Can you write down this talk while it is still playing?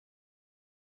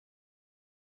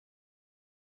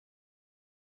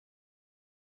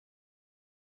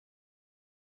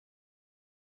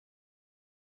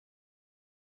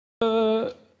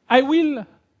I will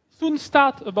soon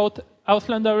start about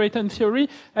Auslander-Reiten theory.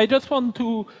 I just want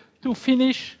to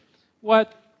finish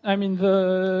what, I mean,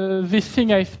 this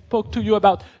thing I spoke to you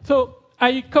about. So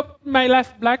I copied my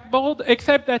last blackboard,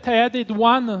 except that I added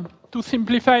one to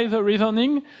simplify the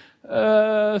reasoning.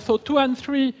 So 2 and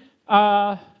 3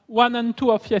 are 1 and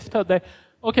 2 of yesterday.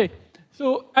 Okay,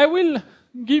 so I will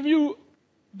give you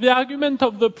the argument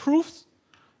of the proofs.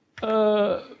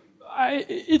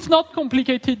 It's not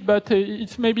complicated, but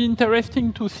it's maybe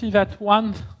interesting to see that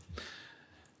one.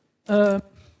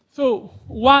 So,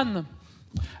 one,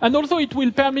 and also it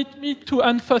will permit me to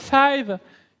emphasize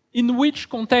in which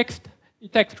context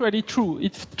it's actually true.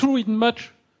 It's true in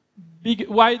much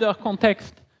wider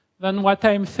context than what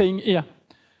I'm saying here.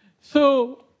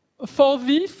 So, for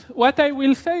this, what I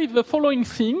will say is the following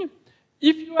thing.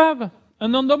 If you have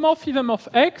an endomorphism of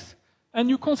X, and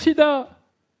you consider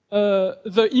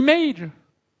the image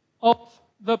of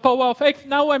the power of X,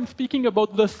 now I'm speaking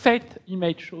about the set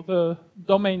image, so the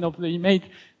domain of the image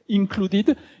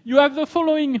included. You have the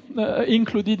following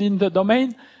included in the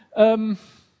domain, in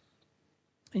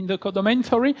the codomain,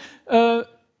 sorry.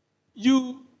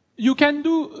 You can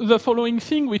do the following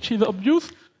thing, which is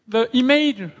obvious. The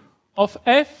image of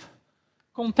F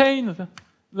contains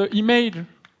the image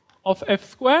of F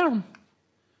squared,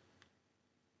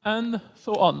 and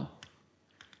so on.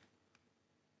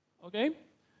 Okay?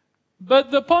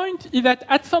 But the point is that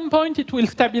at some point it will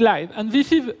stabilize. And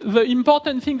this is the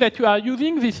important thing that you are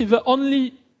using. This is the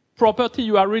only property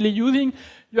you are really using.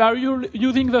 You are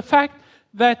using the fact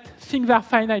that things are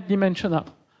finite dimensional.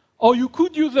 Or you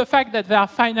could use the fact that they are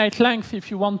finite lengths if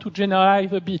you want to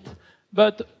generalize a bit.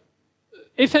 But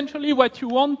essentially what you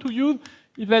want to use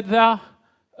is that they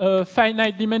are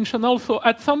finite dimensional. So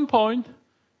at some point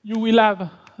you will have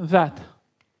that.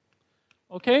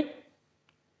 Okay?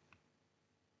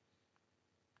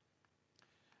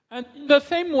 And in the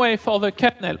same way for the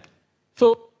kernel.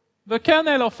 So the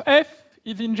kernel of F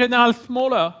is in general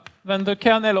smaller than the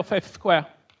kernel of F squared.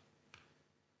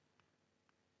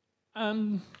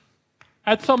 And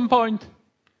at some point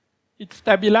it's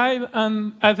stabilized,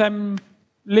 and as I'm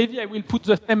lazy, I will put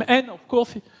the same n, of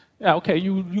course. Yeah, okay,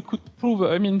 you could prove,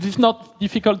 I mean, it's not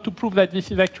difficult to prove that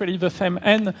this is actually the same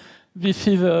n. This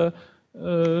is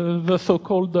the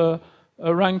so-called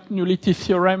rank nullity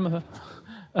theorem,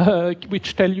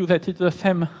 which tell you that it's the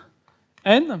same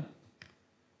n.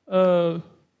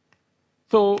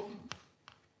 So,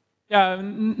 yeah,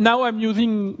 now I'm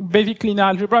using basic linear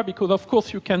algebra because, of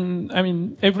course, you can, I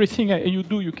mean, everything you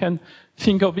do, you can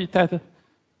think of it as a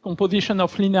composition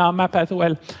of linear map as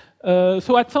well.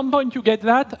 So at some point you get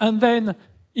that, and then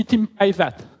it implies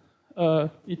that.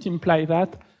 It implies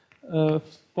that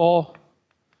for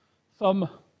some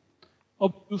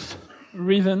obvious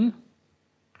reason.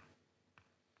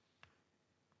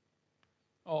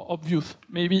 Or obvious.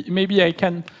 Maybe I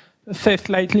can say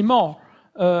slightly more.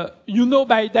 You know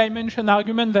by dimension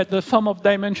argument that the sum of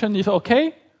dimension is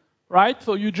okay, right?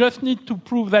 So you just need to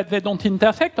prove that they don't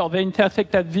intersect, or they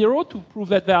intersect at 0 to prove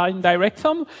that they are in direct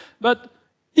sum. But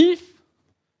if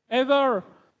ever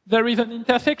there is an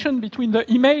intersection between the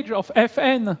image of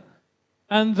Fn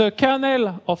and the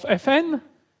kernel of Fn,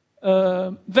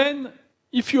 then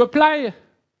if you apply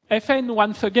Fn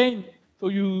once again, so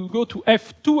you go to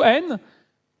F2n,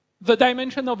 the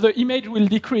dimension of the image will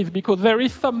decrease because there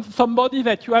is somebody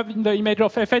that you have in the image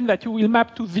of Fn that you will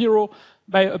map to 0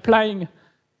 by applying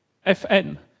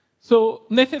Fn. So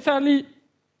necessarily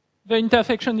the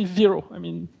intersection is 0. I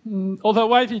mean,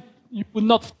 otherwise it would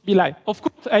not stabilize. Of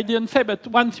course, I didn't say, but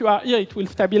once you are here, it will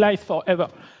stabilize forever.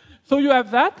 So you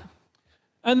have that.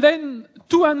 And then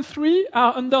 2 and 3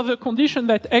 are under the condition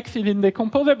that X is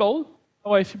indecomposable,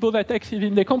 or I suppose that X is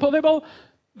indecomposable,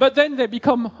 but then they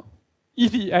become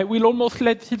easy. I will almost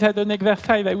let it as an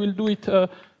exercise. I will do it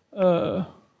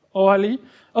orally.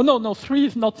 Oh, no, 3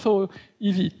 is not so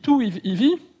easy. 2 is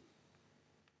easy.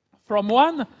 From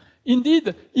 1,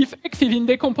 indeed, if X is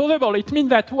indecomposable, it means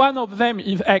that one of them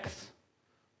is X,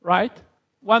 right?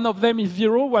 One of them is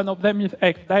 0, one of them is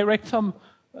X. Direct sum,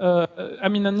 I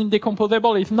mean, an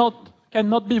indecomposable is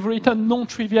cannot be written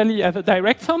non-trivially as a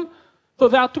direct sum. So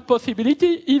there are two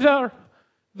possibilities. Either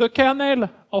the kernel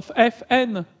of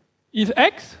Fn is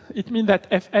X, it means that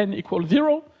Fn equals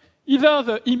 0. Either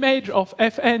the image of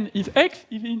Fn is X,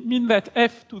 it means that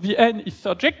F to the n is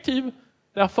surjective,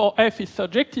 therefore F is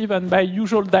surjective, and by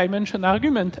usual dimension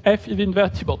argument, F is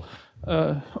invertible.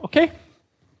 Okay?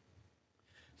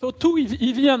 So 2 is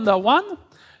easy under 1.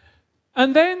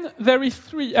 And then there is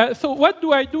 3. So what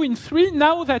do I do in 3?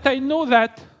 Now that I know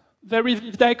that there is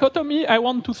this dichotomy, I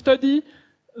want to study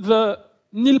the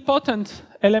nilpotent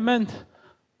element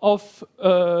of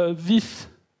this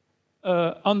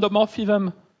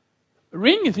endomorphism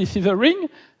ring. This is a ring,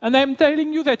 and I'm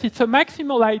telling you that it's a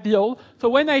maximal ideal. So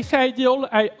when I say ideal,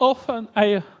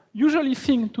 I usually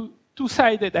think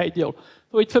two-sided ideal.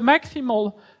 So it's a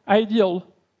maximal ideal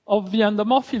of the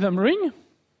endomorphism ring.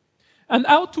 And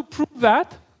how to prove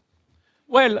that?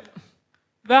 Well,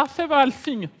 there are several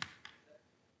things.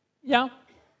 Yeah?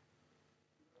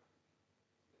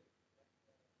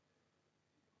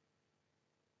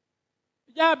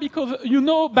 Yeah, because you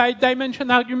know by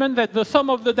dimension argument that the sum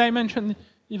of the dimension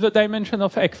is the dimension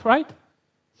of X, right?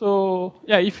 So,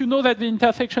 yeah, if you know that the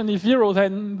intersection is 0,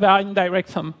 then they are in direct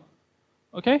sum.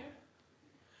 Okay?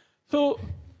 So,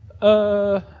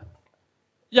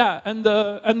 yeah, and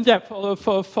yeah,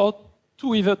 for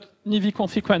 2 is an easy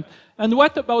consequent. And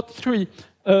what about 3?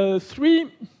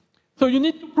 3, so you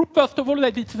need to prove, first of all,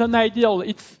 that it's an ideal.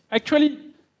 It's actually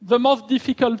the most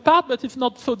difficult part, but it's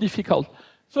not so difficult.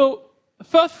 So,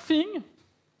 first thing,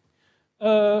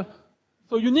 so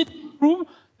you need to prove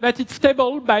that it's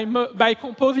stable by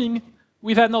composing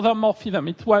with another morphism.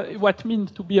 It's what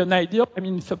means to be an ideal. I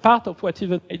mean, it's a part of what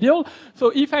is an ideal.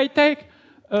 So if I take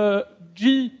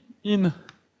G in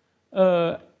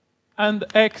and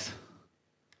X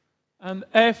and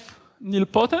F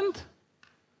nilpotent,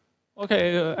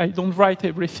 okay, I don't write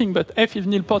everything, but F is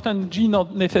nilpotent, G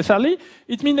not necessarily.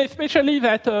 It means especially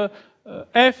that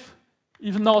F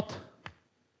is not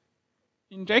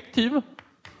injective,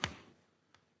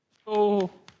 so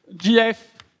GF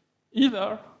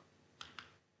either.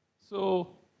 So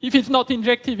if it's not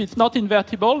injective, it's not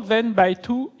invertible, then by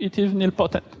 2 it is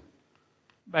nilpotent.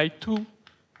 By 2,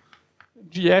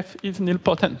 GF is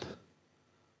nilpotent,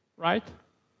 right?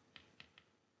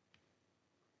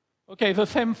 Okay, the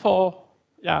same for,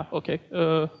 yeah, okay.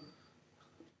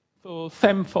 So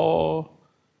same for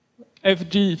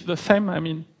FG is the same, I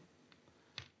mean,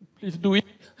 please do it.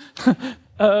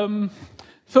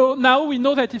 So now we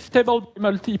know that it's stable by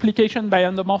multiplication by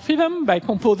endomorphism, by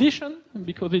composition,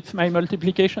 because it's my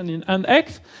multiplication in and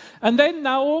X. And then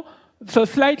now, the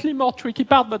slightly more tricky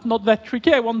part, but not that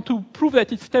tricky, I want to prove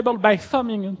that it's stable by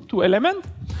summing 2 elements.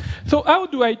 So how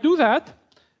do I do that?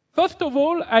 First of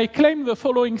all, I claim the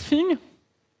following thing.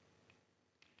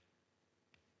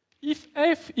 If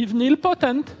F is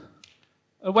nilpotent,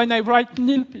 when I write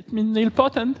nil, it means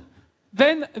nilpotent,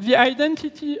 then the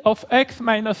identity of X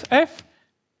minus F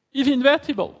is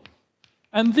invertible.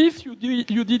 And this, you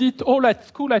did it all at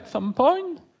school at some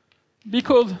point,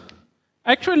 because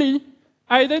actually,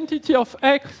 identity of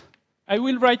X, I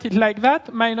will write it like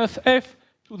that, minus F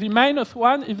to the minus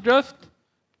 1 is just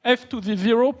F to the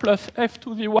 0 plus F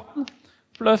to the 1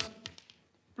 plus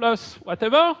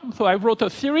whatever. So I wrote a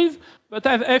series, but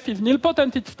as F is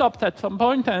nilpotent, it stopped at some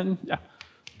point, and yeah,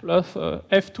 plus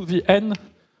F to the n,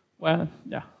 well,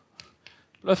 yeah,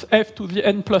 plus F to the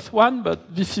n plus 1,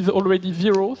 but this is already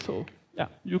 0, so yeah,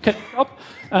 you can stop.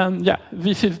 And yeah,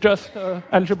 this is just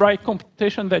algebraic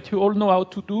computation that you all know how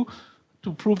to do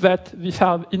to prove that these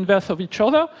are inverse of each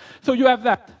other. So you have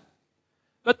that.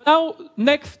 But now,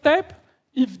 next step,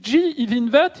 if G is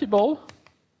invertible,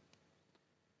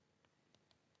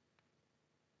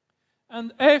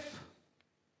 and F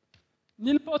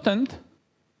nilpotent,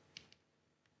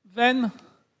 then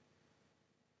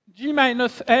G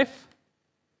minus F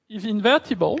is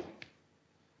invertible.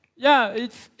 Yeah,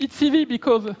 it's easy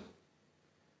because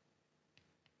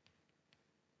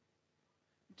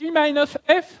G minus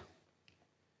F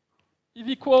is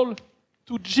equal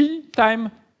to G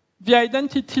times the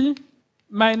identity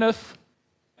minus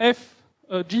F,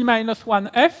 G minus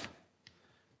 1F.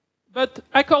 But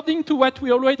according to what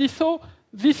we already saw,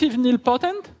 this is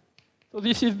nilpotent. So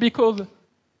this is because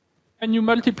when you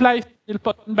multiply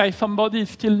nilpotent by somebody,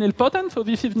 it's still nilpotent. So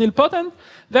this is nilpotent.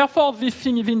 Therefore, this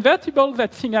thing is invertible,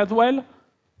 that thing as well.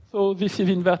 So this is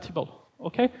invertible,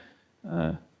 okay?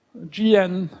 G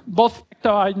and both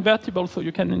vectors are invertible, so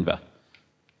you can invert.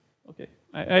 Okay,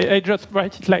 I just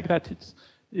write it like that.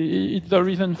 It's the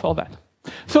reason for that.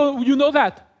 So you know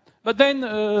that. But then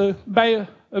by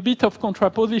a bit of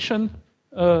contraposition,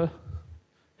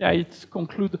 yeah, it's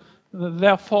conclude.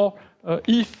 Therefore,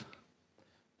 if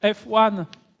F1,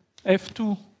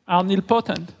 F2 are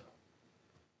nilpotent,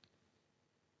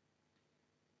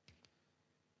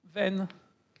 then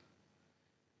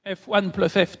F1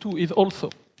 plus F2 is also.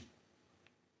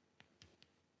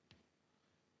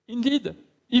 Indeed,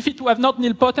 if it was not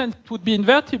nilpotent, it would be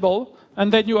invertible,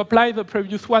 and then you apply the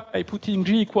previous one by putting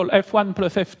G equal F1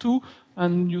 plus F2,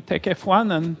 and you take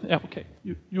F1, and yeah, okay,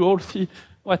 you all see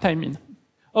what I mean.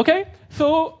 Okay,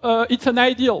 so it's an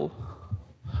ideal.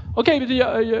 Okay,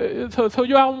 but so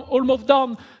you are almost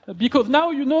done, because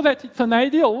now you know that it's an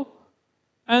ideal,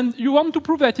 and you want to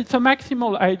prove that it's a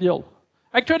maximal ideal.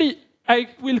 Actually, I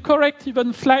will correct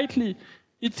even slightly.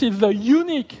 It is the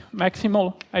unique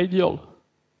maximal ideal.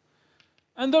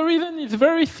 And the reason is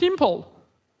very simple,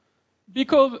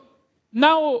 because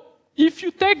now, if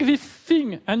you take this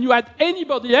thing and you add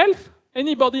anybody else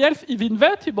is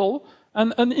invertible,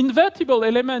 and an invertible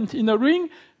element in a ring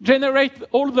generates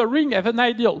all the ring as an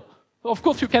ideal. So of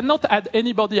course, you cannot add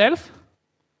anybody else.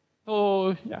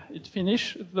 So yeah, it's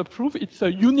finished, the proof. It's a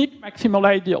unique maximal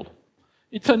ideal.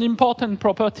 It's an important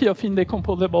property of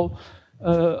indecomposable,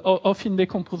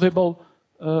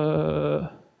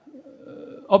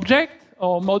 object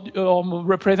or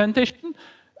representation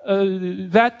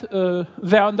that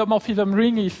the endomorphism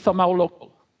ring is somehow local.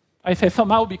 I say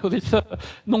somehow because it's a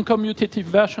non-commutative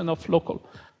version of local.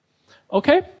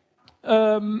 Okay?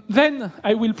 Then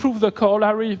I will prove the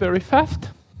corollary very fast.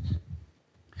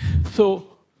 So,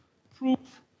 proof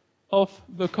of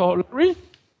the corollary.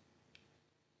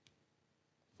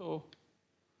 So,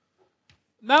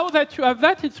 now that you have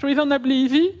that, it's reasonably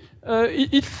easy.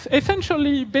 It's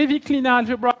essentially basic linear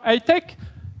algebra. I take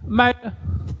my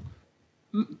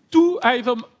two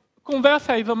converse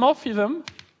isomorphism.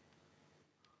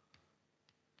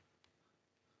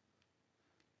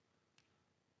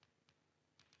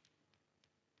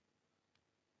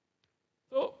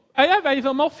 So I have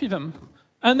isomorphism,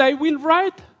 and I will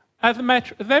write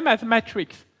them as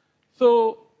matrix.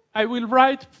 So I will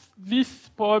write this,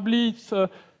 probably it's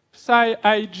psi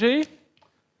ij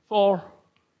for,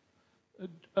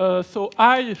 so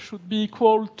I should be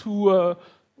equal to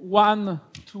 1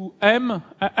 to m.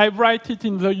 I write it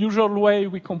in the usual way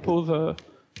we compose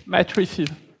matrices.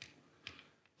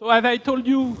 So as I told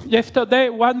you yesterday,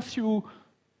 once you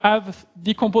have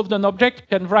decomposed an object,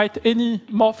 you can write any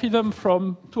morphism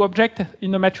from two objects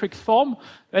in a matrix form.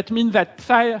 That means that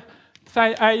psi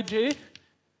ij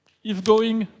is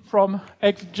going from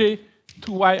xj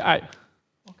to yi.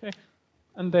 Okay,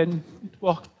 and then it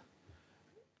works.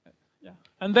 Yeah.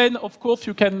 And then, of course,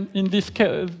 you can, in this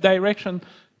direction,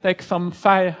 take some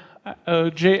phi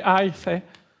ji, say,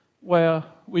 where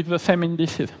with the same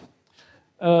indices.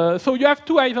 So you have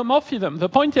two isomorphisms. The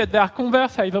point is they are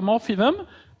converse isomorphisms.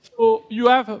 So you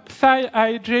have psi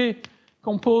ij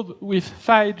composed with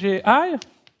psi ji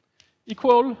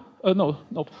equal, no,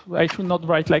 I should not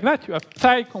write like that. You have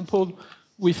psi composed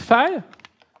with phi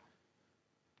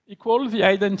equal the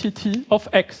identity of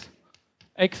x.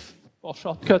 X, for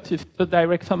shortcut, is the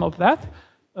direct sum of that.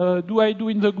 Do I do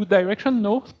in the good direction?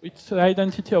 No, it's the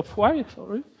identity of y,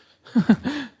 sorry.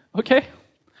 Okay,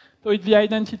 so it's the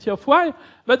identity of y.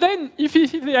 But then, if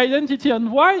it is the identity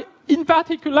on y, in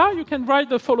particular, you can write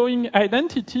the following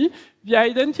identity. The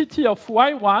identity of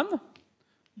y1,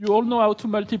 you all know how to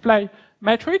multiply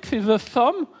matrix, is the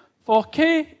sum for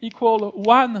k equal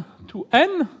 1 to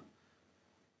n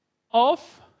of,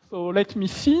 so let me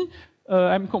see,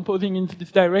 I'm composing in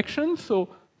this direction, so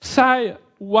psi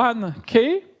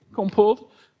 1k composed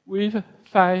with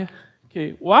phi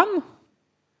k1.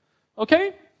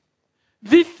 Okay?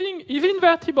 This thing is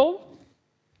invertible.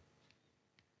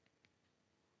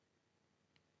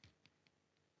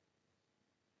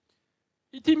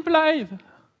 It implies,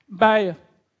 by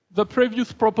the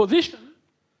previous proposition,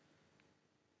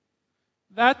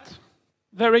 that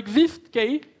there exists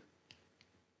k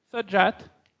such that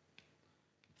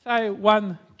psi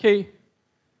 1k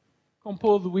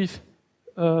composed with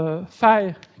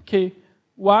phi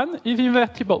k1 is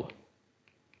invertible.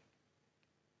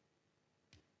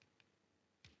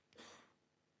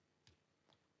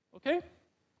 Okay?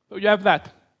 So you have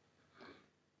that.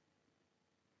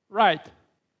 Right.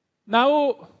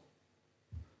 Now,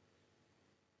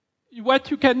 what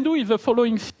you can do is the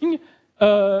following thing.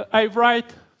 I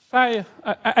write phi,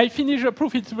 I finish the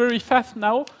proof, it's very fast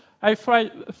now. I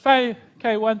write phi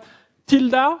k1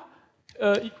 tilde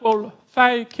equal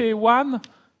phi k1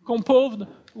 composed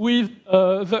with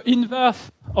the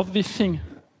inverse of this thing.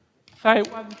 Phi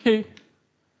 1k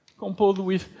composed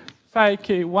with phi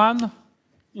k1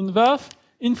 inverse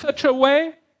in such a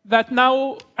way that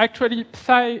now actually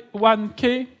psi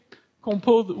 1k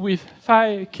composed with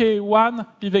phi k1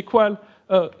 is equal,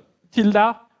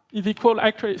 tilde is equal,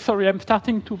 actually, sorry, I'm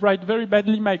starting to write very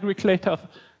badly my Greek letters.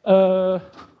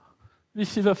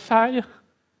 This is a phi,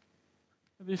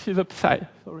 this is a psi,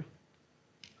 sorry.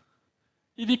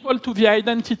 Is equal to the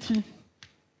identity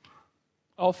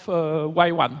of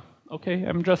y1, okay?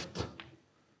 I'm just,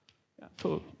 yeah,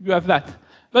 so you have that.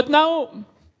 But now,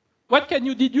 what can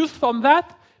you deduce from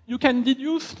that? You can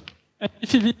deduce, and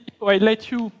this is it, so I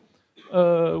let you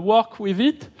work with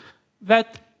it,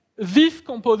 that this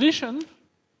composition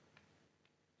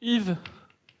is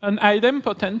an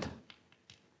idempotent,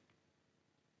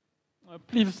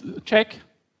 please check,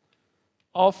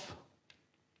 of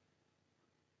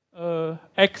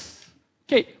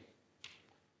xk.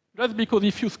 Just because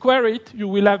if you square it, you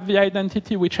will have the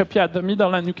identity which appears at the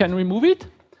middle and you can remove it.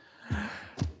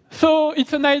 So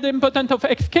it's an idempotent of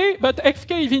xk, but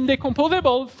xk is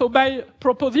indecomposable, so by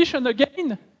proposition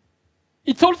again,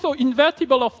 it's also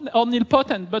invertible or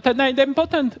nilpotent, but an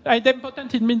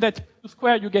idempotent, it means that you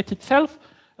square, you get itself.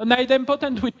 An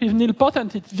idempotent which is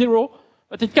nilpotent, it's 0,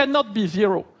 but it cannot be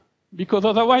 0, because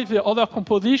otherwise the other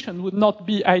composition would not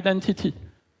be identity.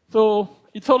 So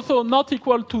it's also not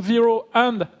equal to 0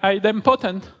 and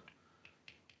idempotent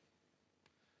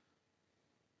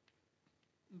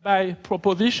by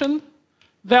proposition.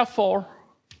 Therefore,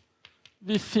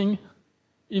 this thing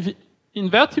is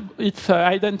invertible, it's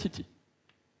identity.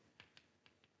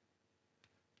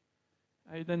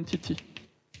 Identity.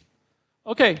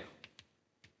 Okay.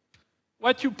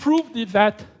 What you proved is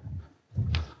that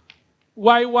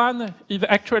y1 is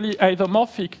actually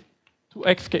isomorphic to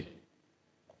xk.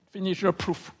 Finish your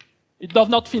proof. It does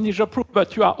not finish your proof,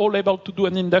 but you are all able to do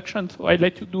an induction, so I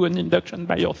let you do an induction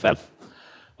by yourself.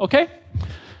 Okay?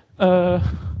 So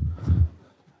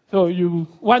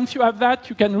once you have that,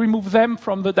 you can remove them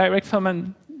from the direct sum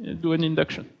and do an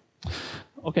induction.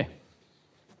 Okay.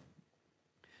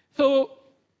 So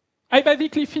I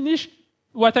basically finished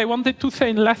what I wanted to say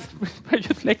in the last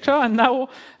previous lecture, and now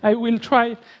I will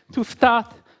try to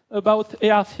start about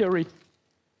AR theory.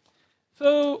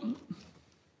 So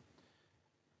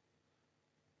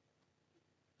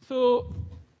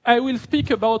I will speak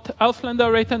about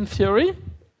Auslander-Reiten theory.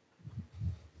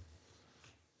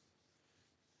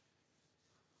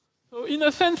 So in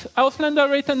a sense,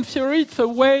 Auslander-Reiten theory, it's a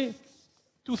way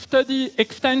to study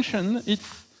extension.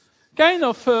 It's kind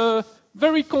of a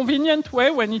very convenient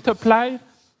way when it applies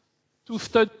to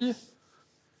study,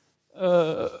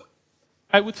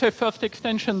 I would say first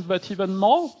extension, but even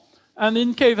more. And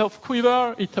in case of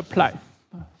quiver, it applies.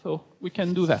 So we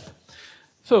can do that.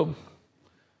 So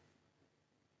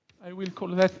I will call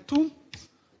that 2.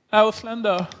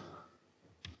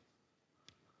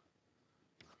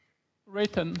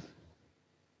 Auslander-Reiten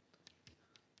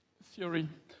theory.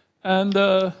 And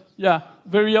yeah,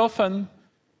 very often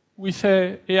we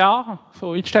say AR.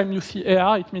 So each time you see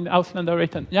AR, it means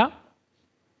Auslander-Reiten. Yeah?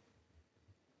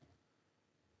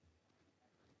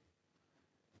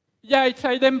 Yeah, it's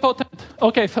idempotent.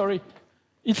 Okay, sorry.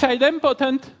 It's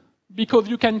idempotent because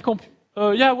you can compute.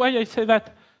 Yeah, why I say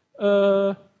that?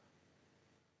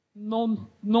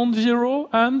 Non-zero,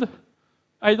 and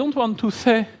I don't want to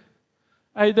say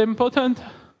idempotent.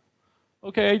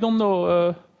 Okay, I don't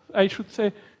know. I should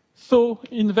say so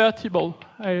invertible.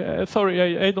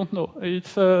 Sorry, I don't know.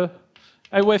 It's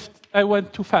I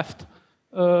went too fast.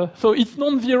 So it's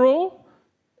non-zero.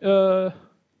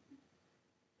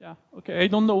 Yeah. Okay. I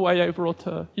don't know why I wrote.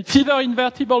 It's either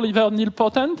invertible, either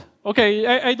nilpotent. Okay.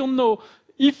 I don't know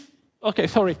if. Okay.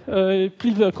 Sorry.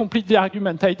 Please complete the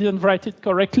argument. I didn't write it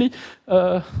correctly.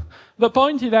 The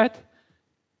point is that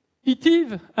it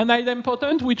is an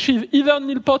idempotent which is either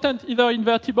nilpotent, either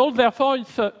invertible. Therefore,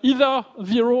 it's either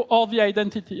 0 or the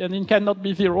identity, and it cannot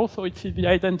be 0, so it's the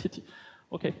identity.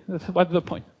 Okay, that's what's the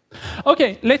point.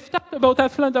 Okay, let's start about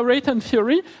Auslander-Reiten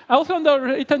theory.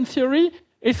 Auslander-Reiten theory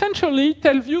essentially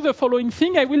tells you the following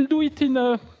thing. I will do it in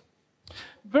a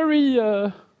very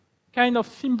kind of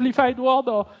simplified word,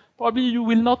 or probably you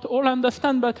will not all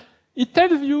understand, but it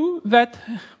tells you that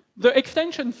the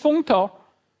extension functor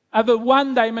have a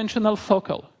one-dimensional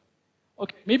circle.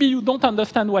 Okay, maybe you don't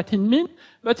understand what it means,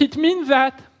 but it means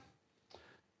that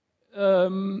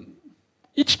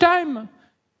each time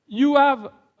you have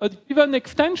a given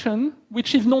extension,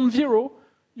 which is non-zero,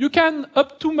 you can,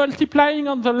 up to multiplying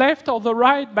on the left or the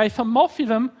right by some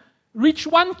morphism, reach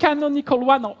one canonical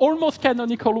one or almost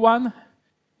canonical one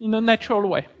in a natural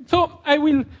way. So I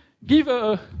will give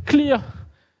a clear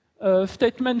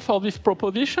statement for this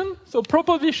proposition. So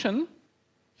proposition,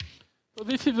 so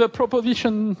this is a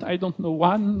proposition, I don't know,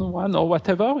 one or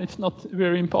whatever, it's not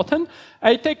very important.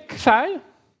 I take psi.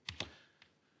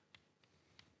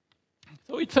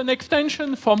 So it's an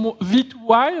extension from V to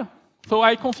Y. So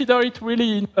I consider it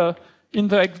really in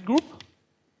the X group.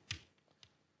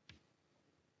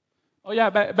 Oh yeah,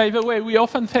 by the way, we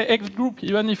often say X group,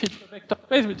 even if it's a vector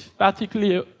space, which is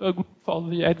particularly a group for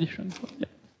the addition. So yeah,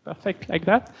 perfect like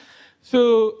that.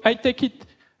 So I take it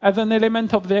as an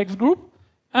element of the X group.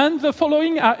 And the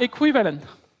following are equivalent.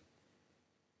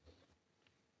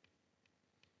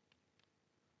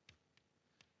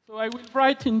 So I will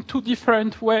write in two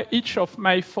different ways each of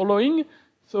my following.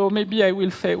 So maybe I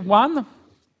will say 1.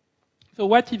 So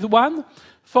what is 1?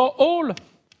 For all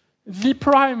z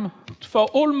prime, for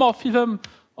all morphism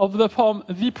of the form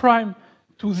z prime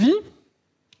to z,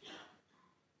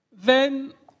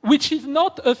 then, which is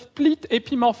not a split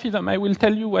epimorphism. I will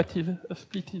tell you what is a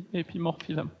split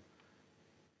epimorphism.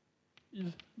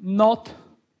 Is not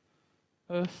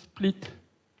a split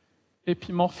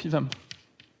epimorphism.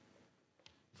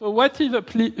 So what is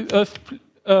a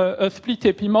split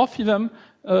epimorphism?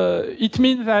 It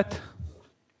means that,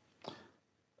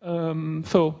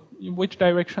 so in which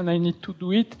direction I need to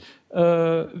do it?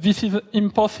 This is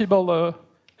impossible.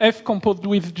 F composed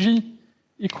with G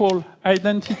equal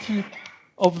identity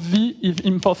of Z is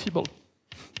impossible.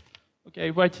 Okay, I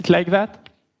write it like that.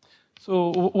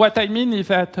 So what I mean is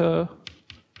that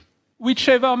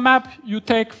whichever map you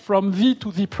take from Z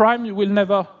to Z prime, you will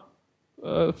never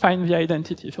find the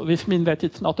identity. So this means that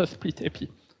it's not a split epi.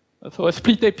 So a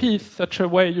split epi is such a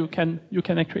way you can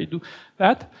actually do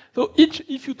that. So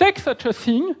if you take such a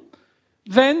thing,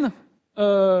 then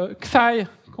psi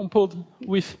composed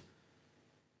with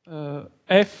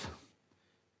F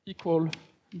equal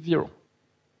 0.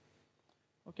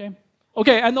 Okay.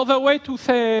 Okay. Another way to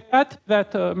say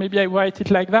that maybe I write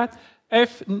it like that.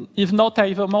 F is not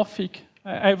isomorphic.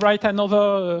 I write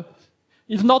another.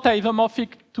 Is not isomorphic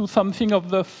to something of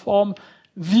the form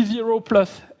v0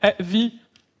 plus v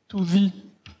to z,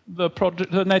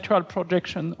 the natural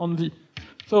projection on z.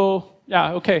 So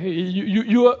yeah, okay.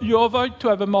 You avoid to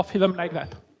have a morphism like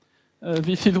that.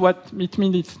 This is what it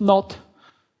means. It's not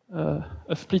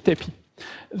a split epi.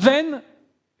 Then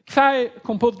psi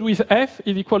composed with F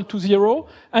is equal to 0,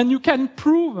 and you can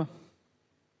prove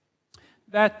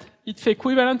that it's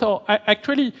equivalent, or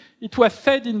actually it was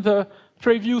said in the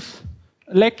previous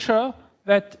lecture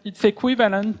that it's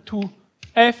equivalent to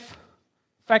F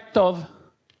factors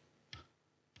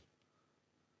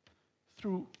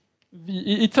through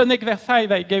V. It's an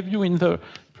exercise I gave you in the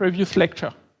previous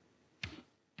lecture.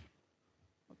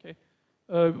 Okay.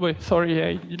 Wait, sorry,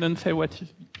 I didn't say what is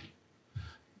V.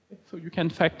 So you can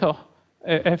factor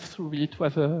F through V. It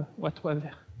was what was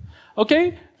there.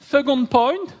 Okay. Second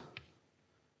point.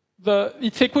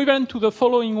 It's equivalent to the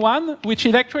following one, which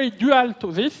is actually dual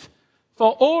to this.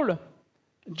 For all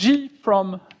G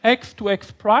from X to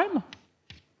X prime,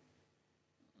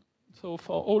 so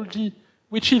for all G,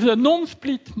 which is a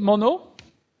non-split mono,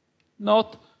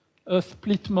 not a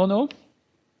split mono,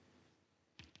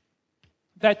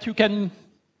 that you can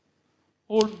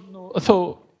all know.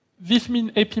 So this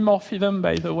means epimorphism,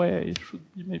 by the way. It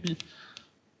should be maybe,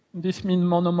 this means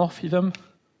monomorphism.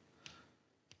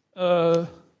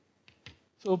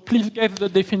 So please get the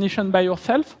definition by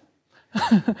yourself.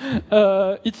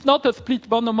 It's not a split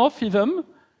monomorphism,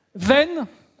 then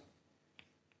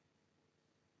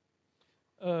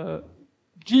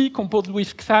G composed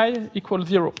with psi equals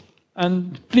 0.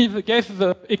 And please guess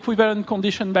the equivalent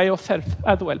condition by yourself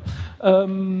as well.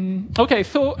 Okay,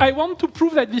 so I want to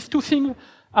prove that these two things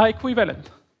are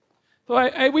equivalent. So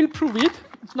I will prove it.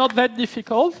 It's not that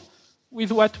difficult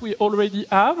with what we already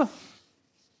have.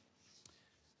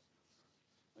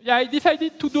 Yeah, I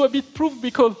decided to do a bit proof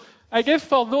because I guess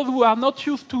for those who are not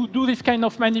used to do this kind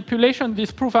of manipulation, these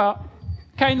proofs are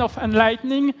kind of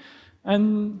enlightening,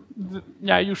 and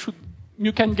yeah,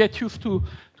 you can get used to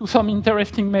some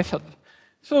interesting methods.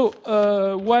 So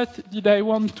what did I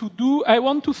want to do? I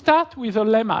want to start with a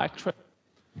lemma, actually.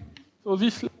 So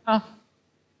this lemma.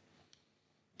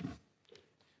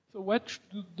 So what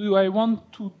do I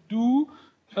want to do?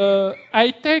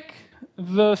 I take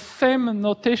the same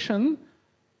notation.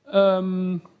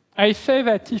 I say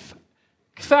that if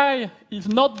psi is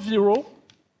not 0,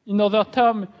 in other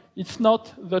terms, it's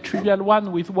not the trivial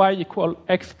one with y equal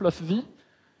x plus v.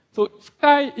 So if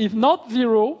psi is not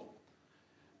 0,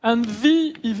 and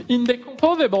v is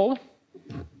indecomposable,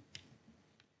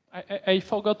 I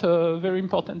forgot a very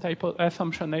important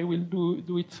assumption. I will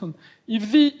do it soon. If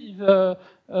v is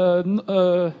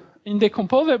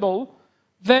indecomposable,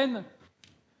 then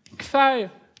psi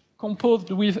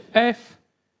composed with f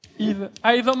is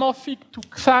isomorphic to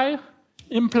psi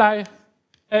imply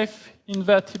f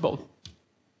invertible.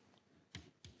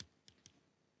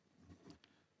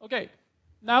 Okay,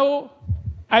 now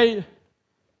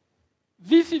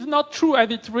this is not true as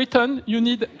it's written. You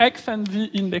need x and v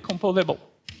indecomposable.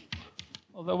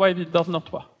 Otherwise, it does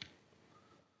not work.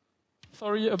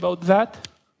 Sorry about that.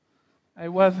 I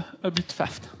was a bit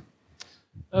fast.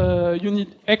 You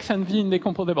need x and v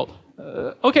indecomposable.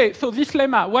 Okay, so this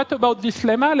lemma. What about this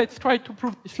lemma? Let's try to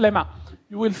prove this lemma.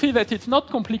 You will see that it's not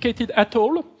complicated at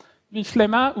all, this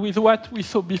lemma, with what we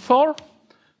saw before.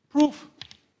 Proof.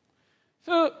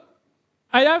 So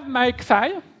I have my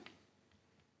xi.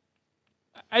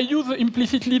 I use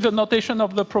implicitly the notation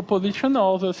of the proposition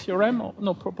or the theorem, or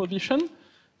no proposition.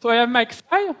 So I have my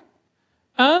xi,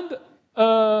 and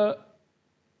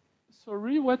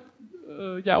sorry, what?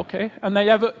 Yeah, okay. And I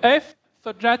have a f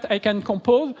such that I can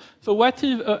compose. So what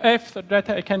is a f such that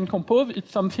I can compose?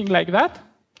 It's something like that.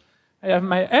 I have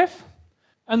my f.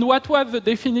 And what was the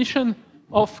definition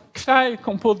of xi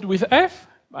composed with f?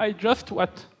 By just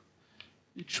what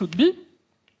it should be.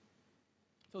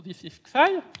 So this is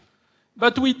xi.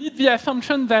 But we did the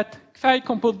assumption that xi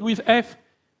composed with f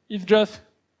is just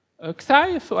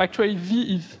xi. So actually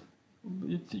z is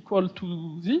it's equal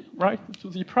to z, right?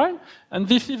 To z prime. And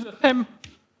this is the same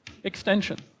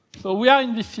extension. So we are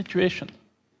in this situation.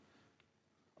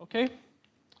 Okay?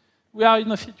 We are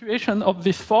in a situation of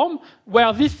this form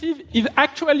where this is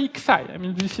actually xi. I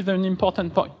mean, this is an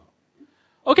important point.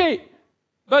 Okay,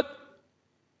 but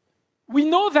we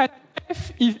know that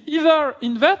f is either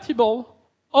invertible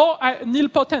or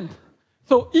nilpotent.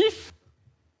 So if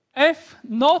f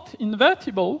not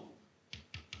invertible,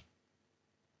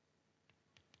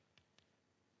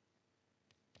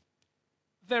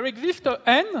 there exists a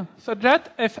n such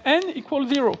that fn equals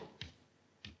 0.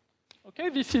 Okay,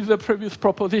 this is the previous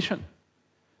proposition.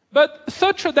 But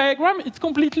such a diagram, it's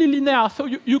completely linear. So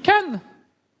you can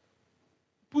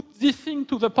put this thing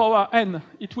to the power n.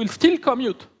 It will still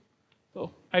commute.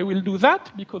 So I will do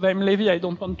that because I'm lazy, I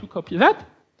don't want to copy that.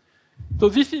 So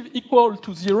this is equal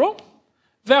to 0.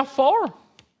 Therefore,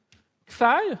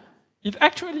 xi is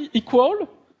actually equal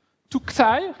to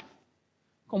xi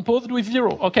composed with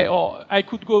 0. Okay, or I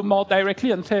could go more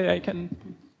directly and say I can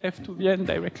put f to the n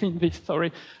directly in this,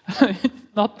 sorry.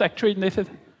 It's not actually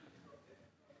necessary.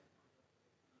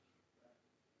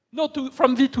 No,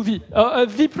 from z to z.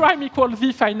 Z prime equals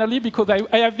z finally, because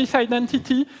I have this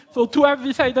identity. So to have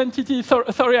this identity,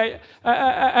 sorry,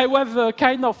 I was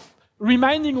kind of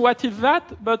reminding what is that,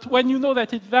 but when you know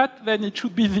that it's that, then it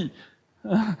should be z.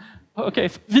 Okay,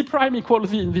 so z prime equals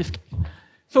z in this case.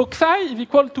 So xi is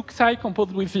equal to xi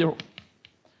composed with 0.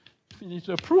 Finish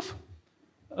the proof.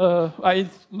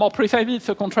 More precisely, it's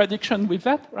a contradiction with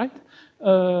that, right?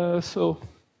 So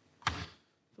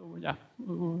yeah,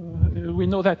 we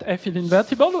know that f is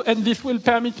invertible, and this will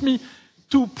permit me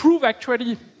to prove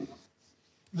actually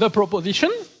the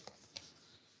proposition.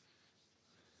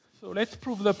 So let's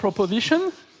prove the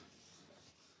proposition.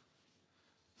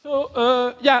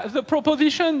 So yeah, the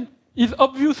proposition is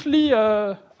obviously,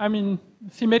 I mean,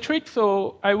 symmetric,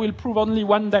 so I will prove only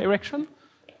one direction.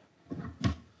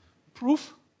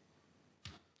 Proof.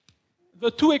 The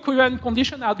two equivalent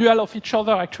conditions are dual of each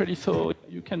other, actually, so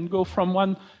you can go from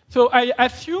one. So I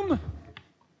assume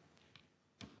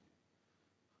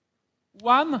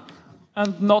 1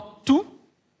 and not 2,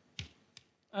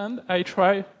 and I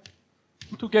try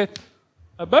to get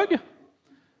a bug.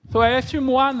 So I assume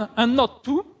 1 and not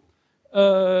 2.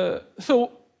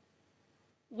 So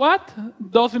what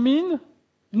does mean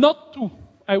not 2?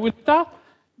 I will start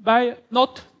by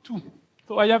not 2.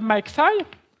 So I have my xi,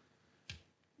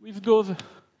 which goes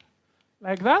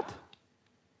like that.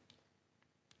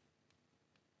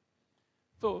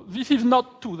 So this is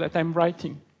not 2 that I'm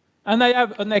writing. And I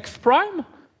have an x prime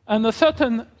and a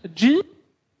certain g.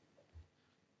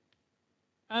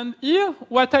 And here,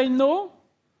 what I know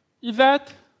is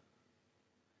that,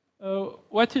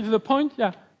 what is the point?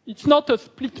 Yeah, it's not a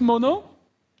split mono.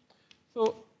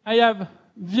 So I have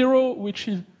 0, which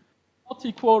is not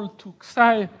equal to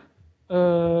xi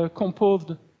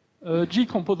composed, g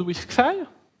composed with xi.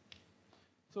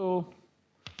 So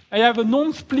I have a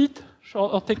non-split,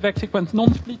 short orthogonal sequence.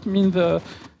 Non-split means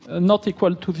not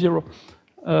equal to 0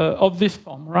 of this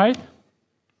form, right?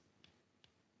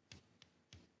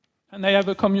 And I have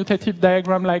a commutative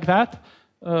diagram like that.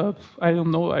 I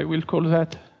don't know, I will call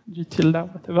that g tilde,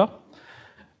 whatever.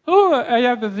 So I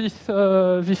have this,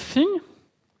 this thing.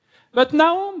 But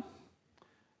now,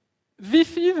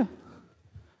 this is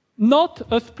not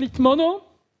a split mono.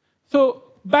 So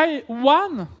by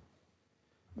one,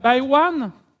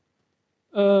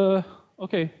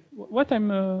 okay, what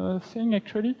I'm saying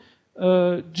actually,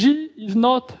 G is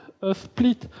not a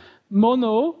split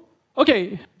mono.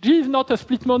 Okay, G is not a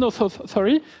split mono, so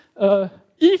sorry.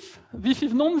 If this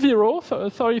is non-zero, so,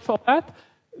 sorry for that,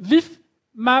 this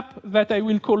map that I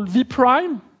will call V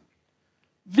prime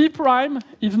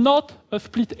is not a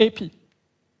split AP.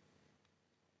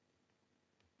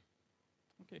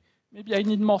 Okay, maybe I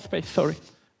need more space, sorry.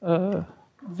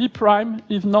 V prime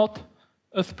is not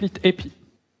a split AP.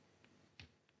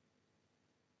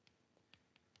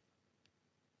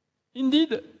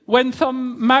 Indeed, when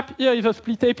some map here is a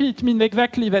split AP, it means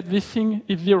exactly that this thing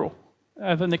is 0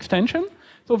 as an extension.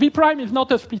 So V prime is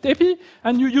not a split epi,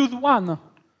 and you use 1.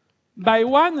 By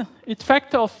 1, it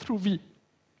factors through V.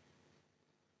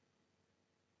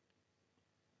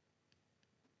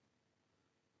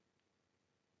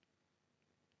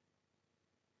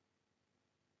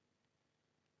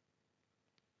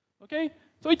 Okay?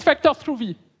 So it factors through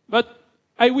V. But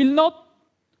I will not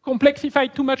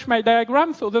complexify too much my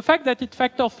diagram, so the fact that it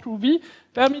factors through V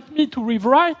permits me to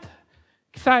rewrite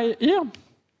psi here.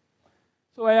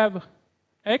 So I have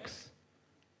X,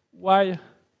 Y,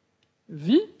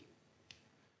 Z.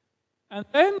 And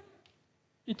then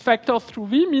it factors through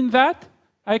V means that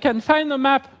I can find a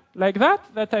map like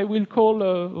that I will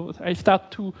call, I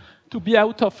start to be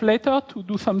out of letter to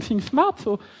do something smart,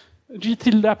 so G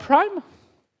tilde prime.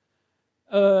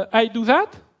 I do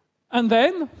that, and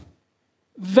then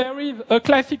there is a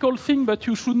classical thing, but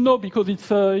you should know because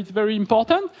it's very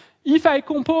important. If I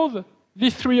compose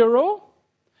this 3 row,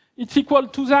 it's equal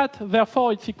to that,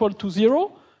 therefore it's equal to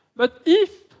 0. But if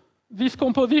this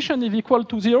composition is equal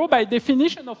to 0, by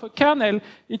definition of a kernel,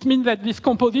 it means that this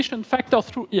composition factors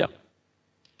through here.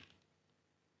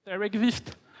 There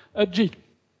exists a G.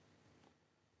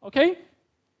 Okay?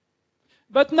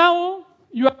 But now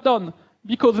you are done,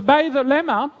 because by the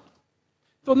lemma,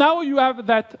 so now you have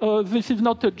that this is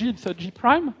not a G, it's a G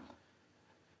prime.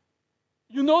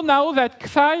 You know now that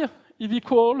psi is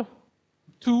equal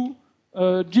to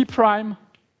G prime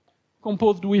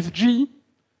composed with G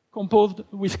composed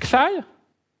with psi.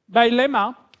 By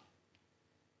lemma,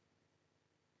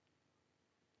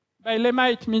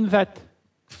 it means that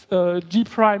G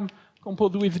prime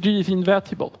composed with G is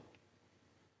invertible.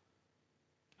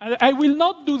 And I will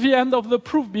not do the end of the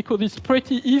proof because it's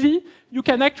pretty easy. You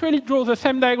can actually draw the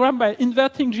same diagram by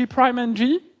inverting G prime and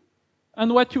G.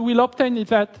 And what you will obtain is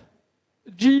that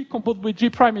G composed with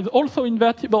G prime is also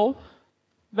invertible.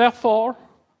 Therefore,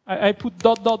 I put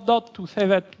dot, dot, dot to say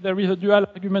that there is a dual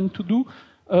argument to do.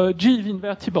 G is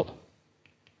invertible.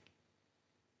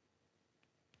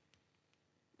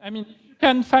 I mean, if you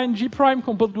can find G prime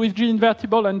composed with G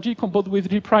invertible and G composed with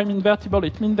G prime invertible,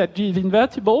 it means that G is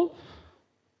invertible.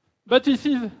 But this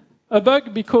is a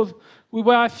bug because we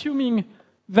were assuming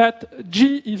that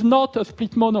G is not a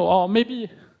split mono, or maybe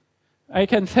I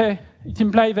can say it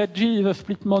implies that G is a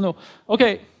split mono.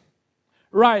 Okay,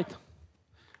 right.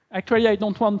 Actually, I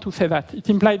don't want to say that. It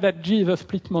implies that G is a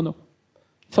split mono.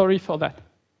 Sorry for that.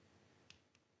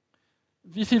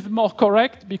 This is more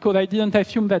correct because I didn't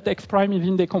assume that X prime is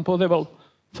indecomposable.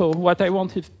 So what I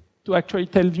want is to actually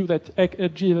tell you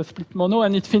that G is a split mono,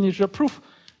 and it finished the proof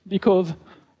because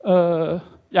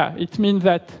yeah, it means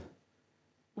that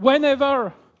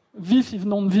whenever this is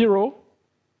non-zero,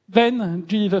 then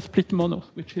G is a split mono,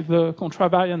 which is the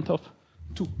contravariant of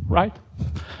 2, right?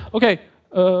 Okay.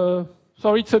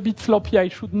 Sorry, it's a bit sloppy. I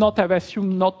should not have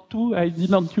assumed not 2. I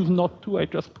didn't use not 2. I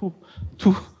just proved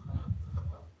 2.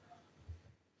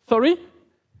 Sorry?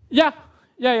 Yeah.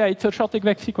 It's a short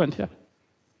exact sequence. Yeah.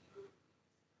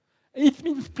 It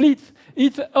means splits.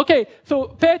 It's okay. So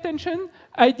pay attention.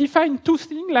 I defined 2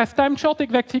 things last time: short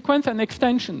exact sequence and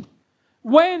extension.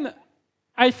 When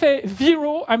I say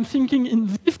 0, I'm thinking in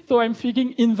this. So I'm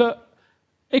thinking in the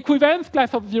equivalence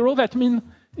class of 0. That means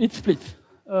it splits.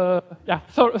 Yeah,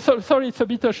 sorry, it's a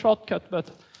bit a shortcut,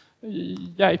 but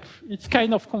yeah, it's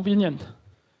kind of convenient.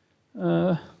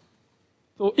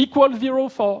 So equal 0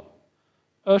 for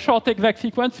a short exact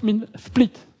sequence means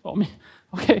split for me.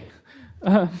 Okay.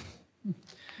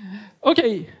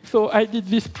 Okay, so I did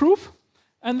this proof,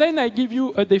 and then I give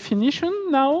you a definition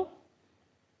now.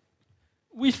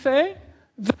 We say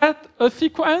that a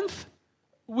sequence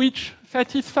which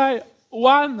satisfies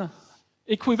 1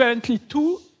 equivalently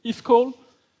 2 is called.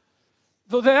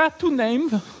 So there are 2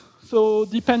 names, so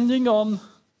depending on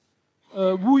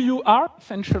who you are,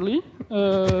 essentially.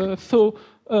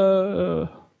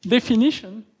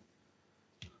 Definition,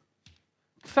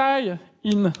 psi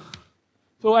in,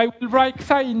 so I will write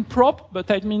psi in prop, but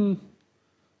I mean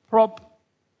prop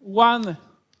 1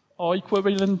 or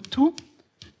equivalent 2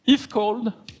 is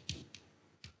called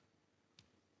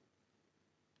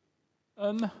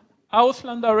an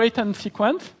Auslander-Reiten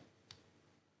sequence,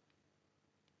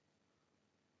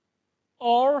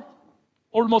 or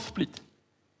almost split.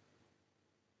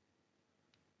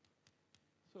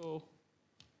 So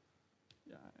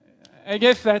yeah, I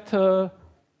guess that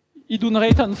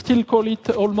Idun-Reiten still call it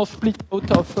almost split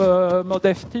out of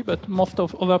modesty, but most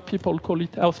of other people call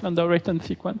it Auslander-Reiten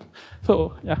sequence.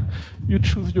 So yeah, you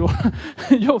choose your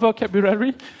your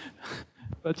vocabulary.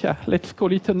 But yeah, let's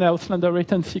call it an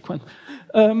Auslander-Reiten sequence.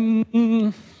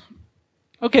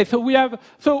 Okay, so we have,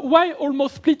 so why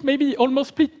almost split? Maybe almost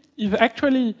split is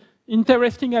actually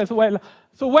interesting as well.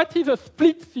 So what is a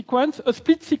split sequence? A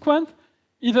split sequence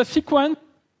is a sequence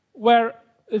where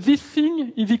this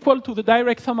thing is equal to the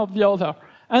direct sum of the other.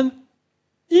 And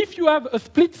if you have a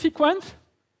split sequence,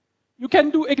 you can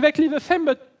do exactly the same,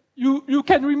 but you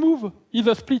can remove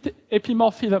either split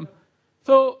epimorphism.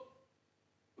 So,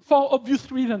 for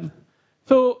obvious reasons.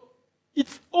 So,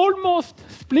 it's almost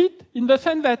split in the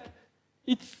sense that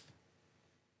it's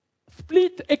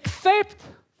split except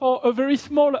for a very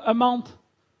small amount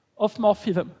of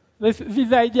morphism. This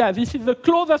idea, this is the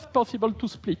closest possible to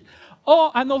split.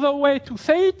 Or another way to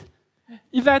say it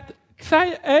is that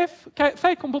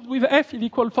psi composed with f is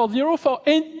equal for 0 for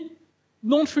any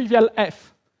non-trivial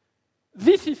f.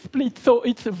 This is split, so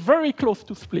it's very close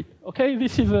to split. Okay,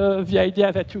 this is the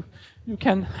idea that you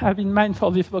can have in mind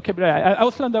for this vocabulary.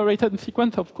 Auslander-Reiten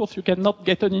sequence, of course, you cannot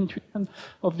get an intuition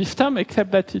of this term,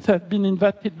 except that it has been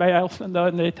invented by Auslander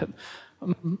and Reiten.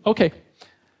 Okay,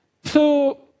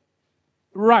 so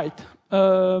right.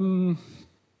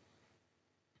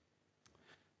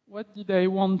 What did I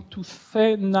want to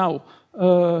say now?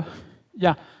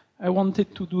 Yeah, I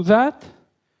wanted to do that.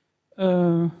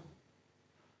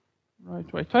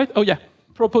 Right. Oh yeah,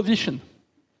 proposition.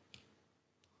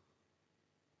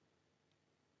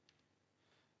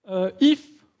 If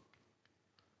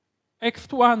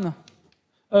x1,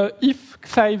 if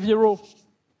psi 0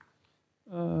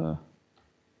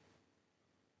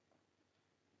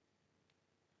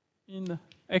 in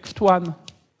x1,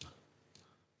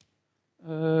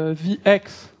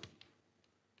 Vx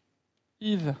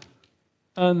is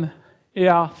an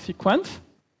AR sequence,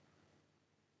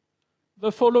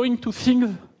 the following two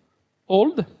things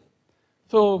hold.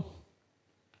 So,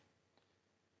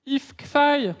 if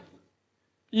psi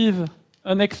is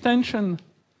an extension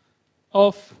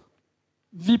of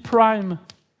V prime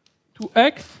to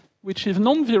X, which is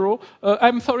non-zero,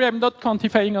 I'm sorry, I'm not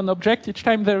quantifying an object. Each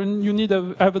time you need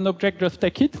to have an object, just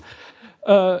take it.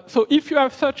 So if you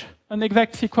have such an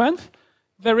exact sequence,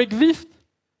 there exists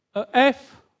a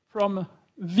f from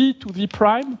V to V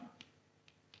prime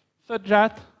such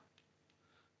that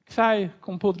psi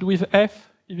composed with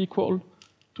f is equal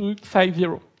to psi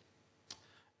 0.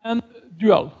 And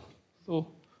dual. So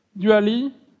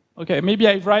dually, okay, maybe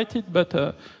I write it, but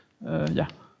yeah.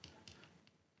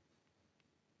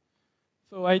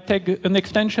 So I take an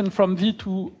extension from V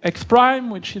to X prime,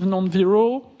 which is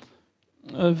non-zero,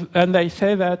 and I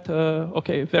say that,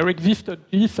 okay, there exists a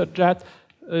G such that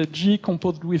G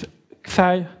composed with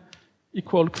psi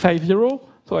equal psi 0.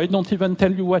 So I don't even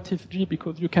tell you what is G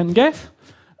because you can guess.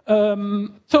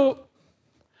 So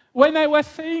when I was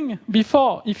saying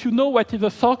before, if you know what is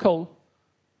a circle,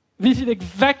 this is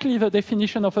exactly the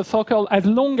definition of a circle as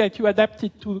long as you adapt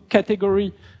it to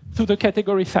the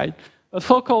category side. A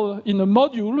circle in a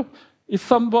module is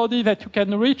somebody that you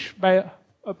can reach by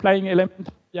applying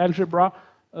elementary algebra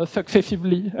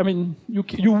successively. I mean,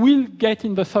 you will get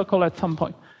in the circle at some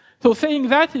point. So saying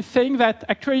that is saying that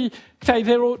actually psi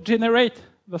 0 generates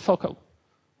the circle,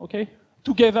 okay,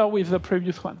 together with the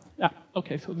previous one. Yeah,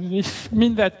 okay, so this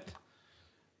means that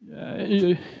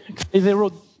psi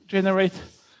 0 generates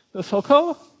the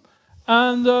circle.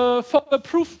 And for the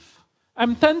proof,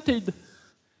 I'm tempted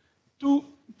to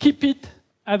keep it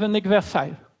as an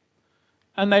exercise.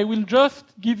 And I will just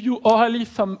give you orally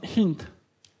some hint.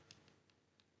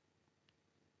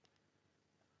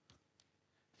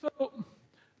 So,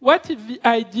 what is the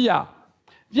idea?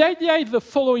 The idea is the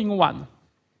following one.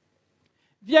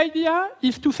 The idea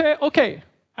is to say, okay,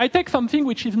 I take something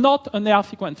which is not an AR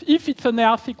sequence. If it's an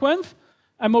AR sequence,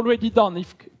 I'm already done.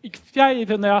 If psi is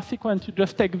an AR sequence, you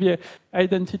just take the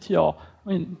identity, or, I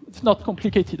mean, it's not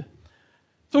complicated.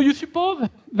 So you suppose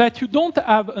that you don't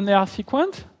have an AR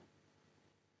sequence,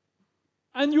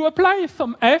 and you apply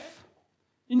some f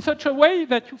in such a way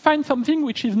that you find something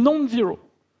which is non-zero.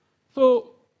 So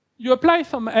you apply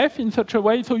some f in such a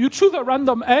way, so you choose a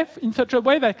random f in such a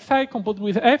way that psi composed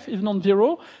with f is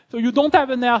non-zero. So you don't have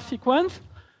an AR sequence.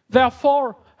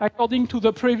 Therefore, according to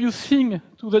the previous thing,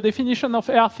 to the definition of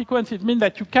AR sequence, it means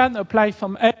that you can apply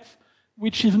some f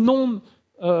which is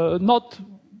not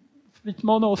split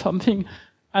mono or something,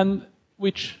 and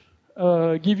which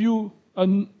give you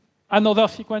another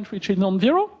sequence which is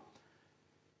non-zero.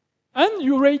 And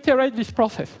you reiterate this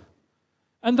process.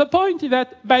 And the point is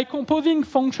that by composing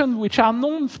functions which are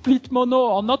non-split mono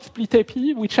or not split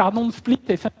epi, which are non-split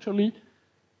essentially,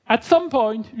 at some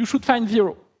point you should find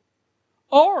 0.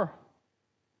 Or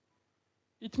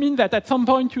it means that at some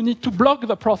point you need to block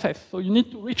the process, so you need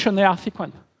to reach an AR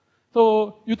sequence.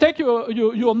 So you take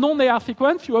your non-AR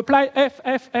sequence, you apply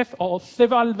f, or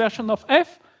several versions of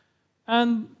f,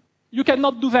 and you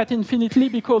cannot do that infinitely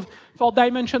because for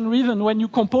dimension reason, when you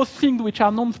compose things which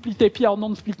are non-split AP or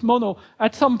non-split mono,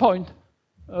 at some point,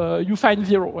 you find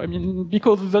 0. I mean,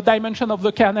 because the dimension of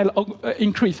the kernel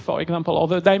increase, for example, or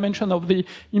the dimension of the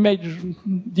image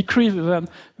decreases, and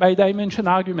by dimension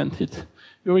argument,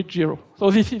 you reach 0.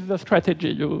 So this is the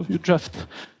strategy. You just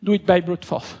do it by brute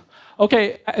force.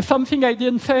 Okay, something I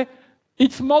didn't say,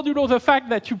 it's modulo the fact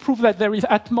that you prove that there is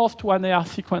at most one AR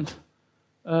sequence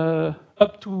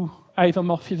up to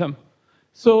isomorphism.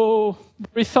 So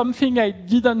there is something I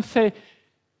didn't say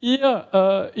here,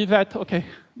 is that, okay,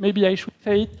 maybe I should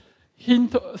say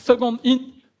it, second hint,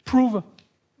 prove,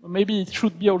 maybe it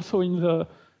should be also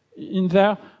in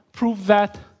there, prove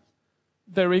that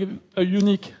there is a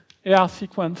unique AR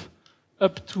sequence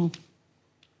up to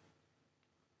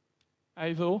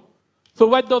ISO. So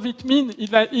what does it mean?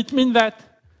 It means that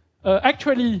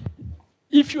actually,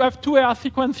 if you have two AR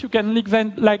sequences, you can link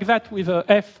them like that with a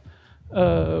F,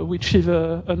 which is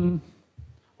an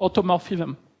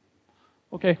automorphism,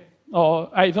 okay, or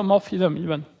isomorphism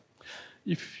even,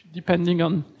 if depending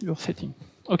on your setting.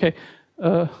 Okay,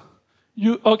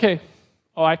 okay,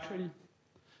 or actually,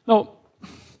 no.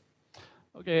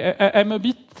 Okay, I'm a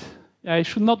bit. Yeah, I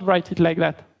should not write it like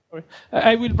that. Sorry.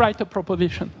 I will write a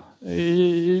proposition.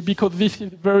 Because this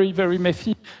is very, very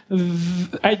messy.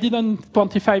 I didn't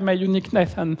quantify my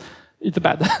uniqueness, and it's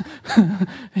bad.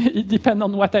 It depends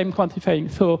on what I'm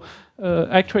quantifying. So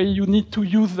actually, you need to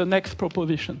use the next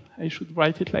proposition. I should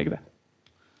write it like that.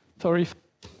 Sorry.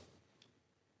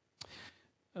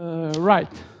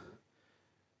 Right.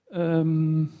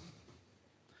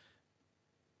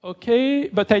 Okay,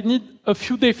 but I need a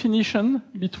few definitions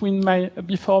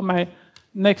before my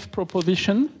next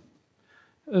proposition.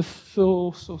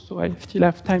 So I still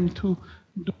have time to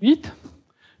do it.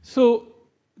 So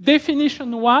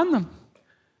definition 1,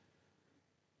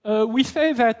 we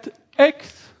say that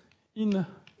X in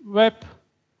rep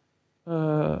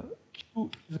Q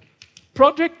is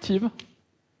projective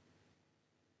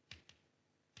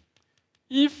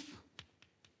if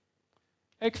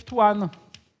X1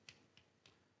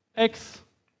 X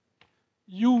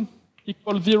U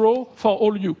equals 0 for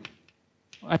all U.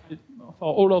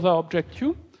 For all other objects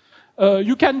U.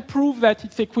 You can prove that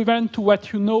it's equivalent to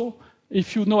what you know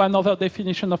if you know another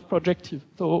definition of projective.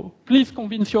 So please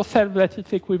convince yourself that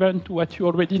it's equivalent to what you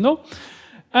already know.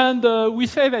 And we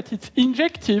say that it's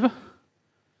injective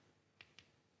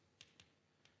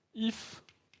if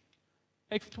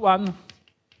X1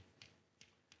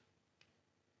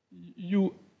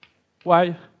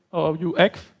 UY or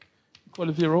UX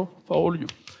equals 0 for all U.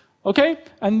 Okay,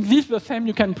 and this the same,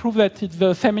 you can prove that it's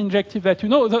the same injective that you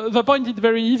know. The point is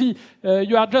very easy.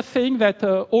 You are just saying that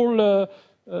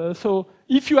so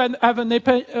if you have an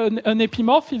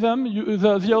epimorphism,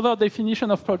 the other definition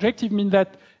of projective means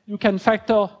that you can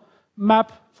factor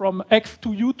map from X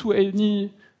to U to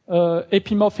any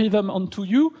epimorphism onto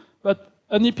U, but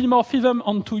an epimorphism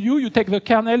onto U, you take the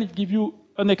kernel, it gives you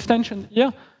an extension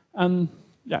here, and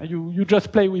yeah, you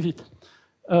just play with it.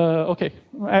 Okay,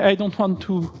 I don't want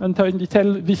to enter in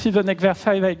detail. This is an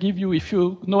exercise I give you. If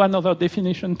you know another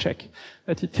definition, check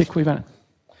that it's equivalent.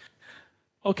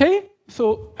 Okay,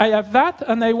 so I have that,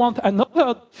 and I want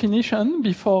another definition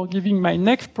before giving my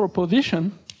next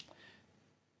proposition.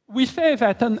 We say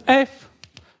that an F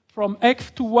from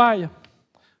X to Y,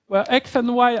 where X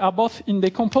and Y are both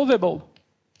indecomposable,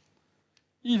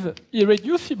 is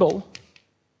irreducible.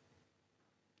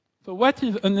 So what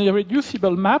is an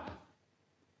irreducible map?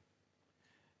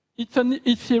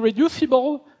 It's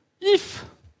irreducible if,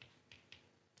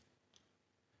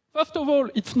 first of all,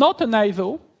 it's not an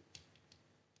ISO,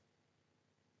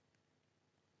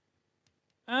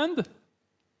 and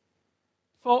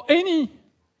for any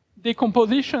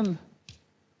decomposition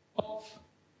of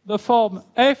the form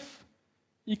F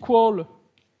equal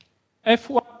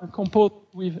F1 composed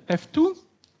with F2,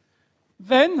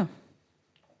 then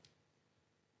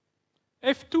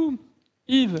F2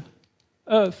 is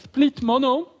a split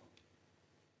mono,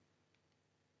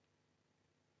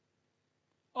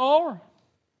 or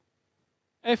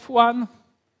F1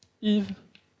 is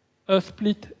a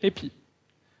split AP.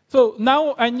 So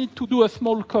now I need to do a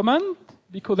small comment,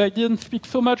 because I didn't speak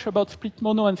so much about split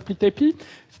mono and split AP.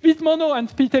 Split mono and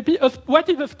split AP, what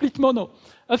is a split mono?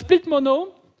 A split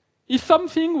mono is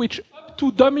something which up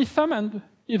to dummy summand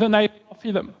is an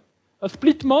isomorphism. A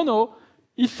split mono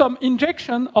is some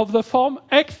injection of the form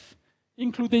X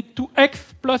included to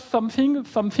X plus something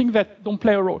that don't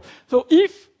play a role. So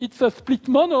if it's a split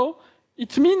mono,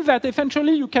 it means that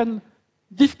essentially you can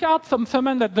discard some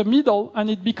summand at the middle and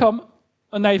it becomes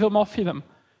an isomorphism.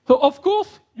 So of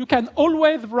course, you can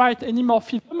always write any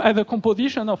morphism as a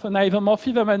composition of an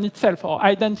isomorphism and itself, or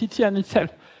identity and itself.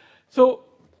 So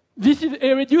this is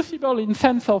irreducible in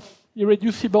sense of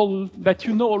irreducible that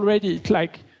you know already. It's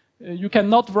like you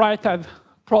cannot write as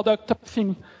product of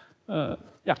thing,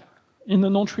 in a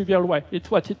non-trivial way. It's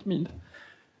what it means.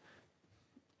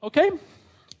 Okay?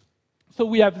 So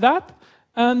we have that.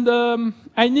 And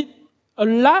I need a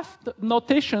last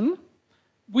notation,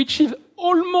 which is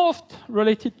almost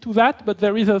related to that, but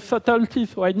there is a subtlety,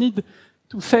 so I need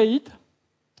to say it.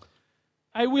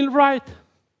 I will write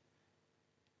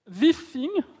this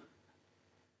thing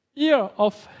here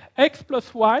of x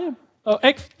plus y,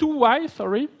 x2y,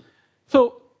 sorry.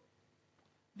 So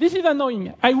this is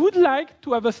annoying. I would like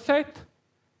to have a set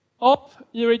of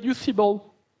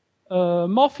irreducible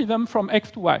morphism from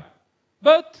x to y.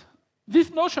 But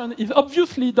this notion is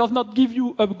obviously does not give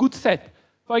you a good set.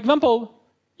 For example,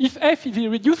 if f is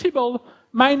irreducible,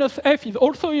 minus f is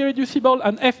also irreducible,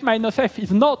 and f minus f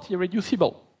is not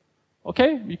irreducible.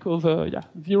 Okay? Because,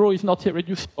 0 is not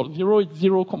irreducible. 0 is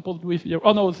 0 composed with 0.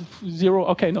 Oh, no, 0.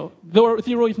 Okay, no.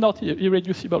 0 is not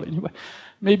irreducible anyway.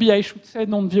 Maybe I should say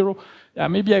non-zero. Yeah,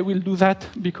 maybe I will do that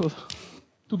because,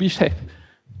 to be safe.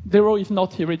 0 is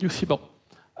not irreducible.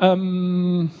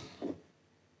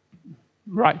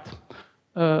 Right.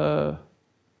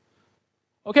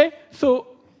 Okay? So,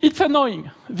 it's annoying.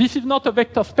 This is not a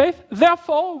vector space.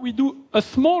 Therefore, we do a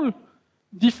small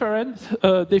different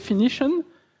definition.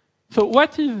 So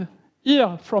what is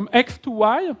here from x to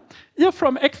y? Here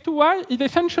from x to y is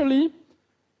essentially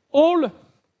all.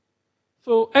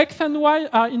 So x and y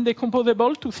are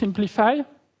indecomposable, to simplify.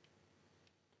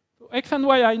 So x and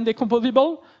y are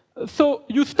indecomposable. So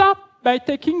you start by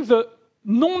taking the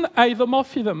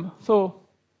non-isomorphism. So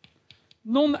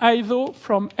non-iso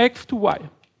from x to y.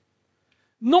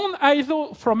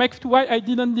 Non-iso from x to y, I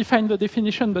didn't define the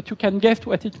definition, but you can guess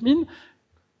what it means.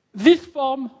 This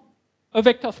form a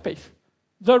vector space.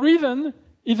 The reason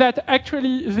is that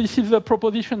actually this is the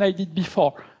proposition I did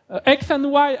before. X and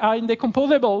y are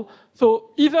indecomposable,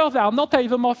 so either they are not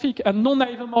isomorphic and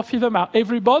non-isomorphism are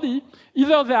everybody,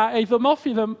 either they are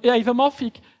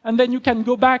isomorphic, and then you can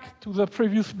go back to the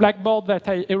previous blackboard that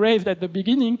I erased at the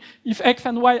beginning. If x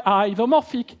and y are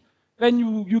isomorphic, then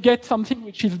you get something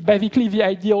which is basically the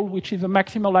ideal, which is the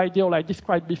maximal ideal I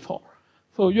described before.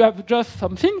 So you have just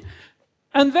something.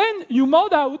 And then you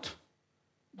mod out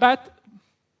that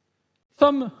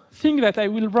something that I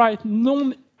will write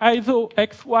non-iso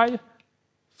xy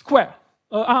square.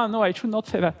 No, I should not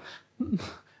say that.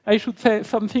 I should say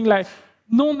something like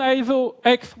non-iso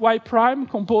xy prime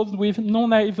composed with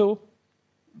non-iso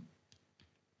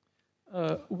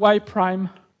y prime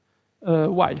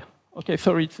y. Okay,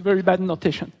 sorry, it's very bad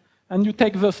notation. And you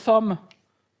take the sum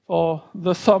for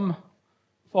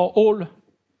all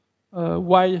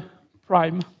y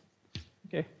prime.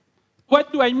 Okay.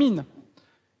 What do I mean?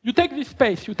 You take this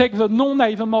space, you take the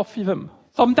non-isomorphism.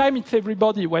 Sometimes it's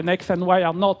everybody when x and y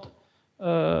are not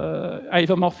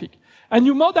isomorphic. And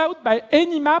you mod out by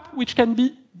any map which can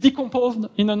be decomposed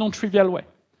in a non-trivial way.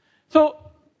 So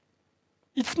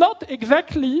it's not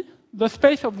exactly the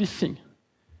space of this thing.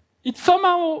 It's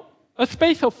somehow a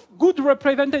space of good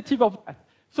representative of that.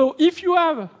 So if you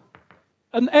have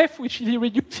an f which is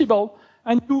irreducible,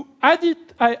 and you add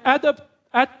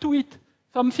to it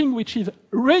something which is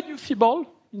reducible,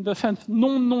 in the sense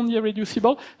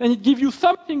non-irreducible, then it gives you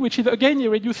something which is again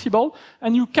irreducible,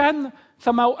 and you can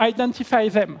somehow identify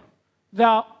them. They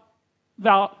are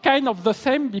kind of the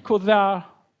same because there are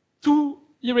two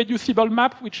irreducible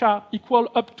maps which are equal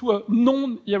up to a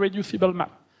non-irreducible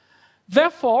map.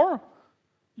 Therefore,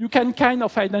 you can kind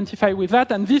of identify with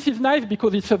that, and this is nice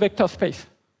because it's a vector space.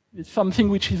 It's something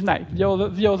which is nice.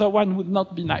 The other one would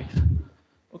not be nice.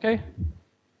 Okay?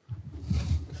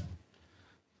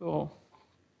 So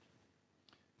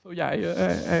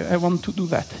yeah, I want to do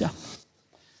that, yeah.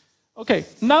 Okay,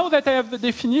 now that I have the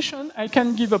definition, I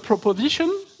can give a proposition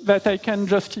that I can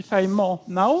justify more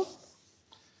now.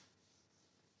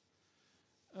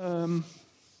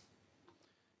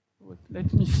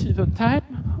 Let me see the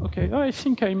time. Okay, oh, I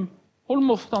think I'm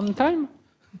almost on time.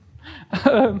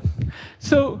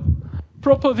 So,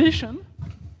 proposition.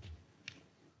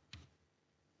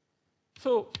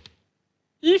 So,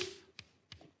 if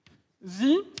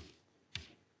Z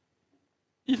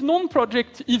is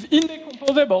non-projective, is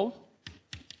indecomposable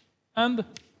and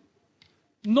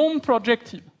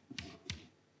non-projective,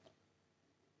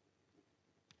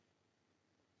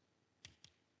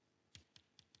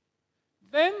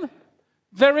 then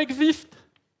there exists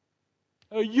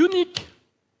a unique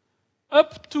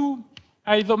up to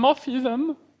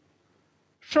isomorphism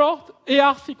short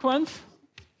AR sequence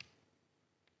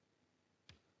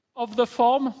of the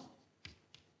form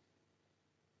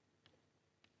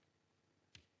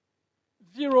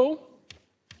 0,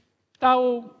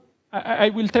 tau, I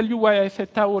will tell you why I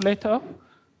said tau later,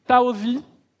 tau z,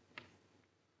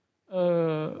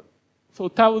 so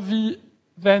tau z,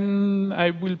 then I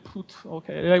will put,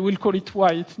 okay, I will call it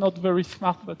y, it's not very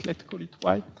smart, but let's call it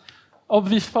y, of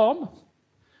this form.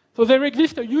 So there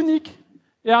exists a unique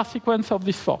AR sequence of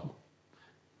this form,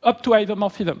 up to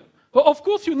isomorphism. So of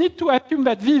course, you need to assume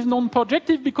that this is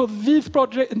non-projective because this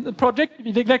projective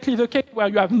is exactly the case where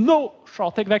you have no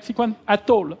short exact sequence at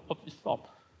all of this form.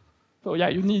 So yeah,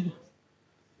 you need,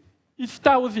 it's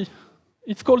tau z.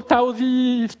 It's called tau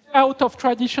z, it's out of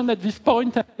tradition at this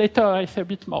point, and later I say a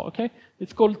bit more, okay?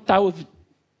 It's called tau z.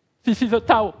 This is a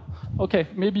tau. Okay,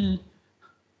 maybe,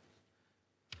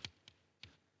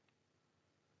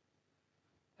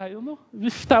 I don't know,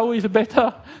 this tau is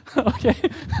better, okay?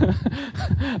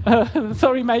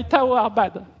 Sorry, my tau are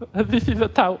bad. This is a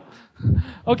tau,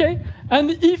 okay?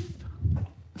 And if,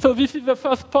 so this is the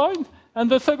first point,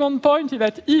 and the second point is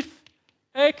that if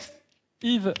x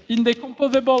is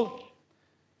indecomposable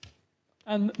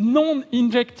and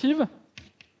non-injective,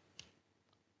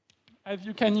 as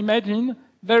you can imagine,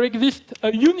 there exists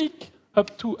a unique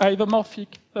up to isomorphic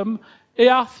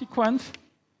AR sequence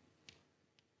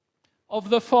of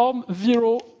the form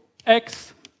 0,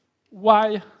 x,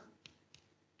 y,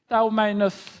 tau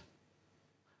minus.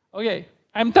 Okay,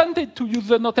 I'm tempted to use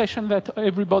the notation that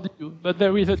everybody uses, but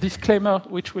there is a disclaimer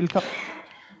which will come.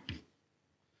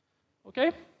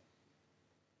 Okay?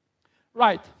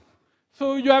 Right.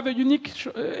 So you have a unique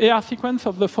AR sequence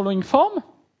of the following form.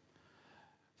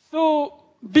 So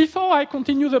before I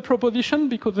continue the proposition,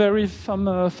 because there is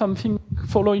something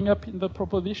following up in the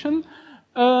proposition,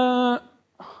 some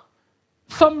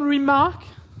remark.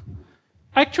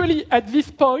 Actually, at this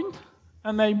point,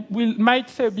 and I might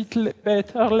say a bit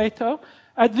better later,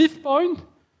 at this point,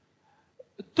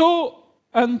 tau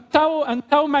and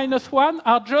tau minus 1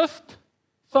 are just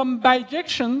some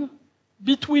bijection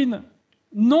between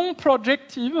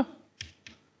non-projective,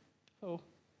 so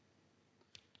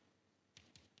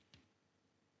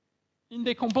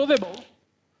indecomposable,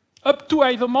 up to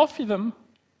isomorphism.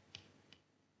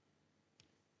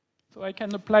 So I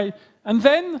can apply, and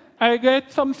then I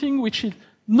get something which is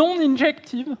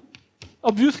non-injective,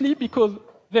 obviously, because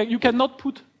you cannot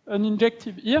put an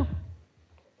injective here.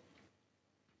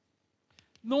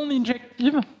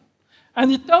 Non-injective,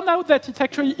 and it turned out that it's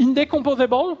actually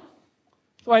indecomposable.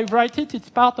 So I write it, it's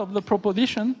part of the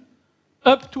proposition,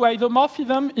 up to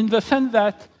isomorphism in the sense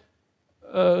that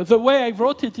the way I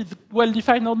wrote it is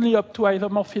well-defined only up to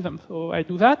isomorphism. So I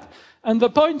do that. And the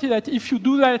point is that if you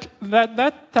do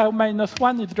that tau minus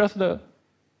 1 is just the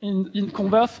in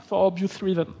converse for obvious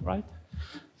reason, right?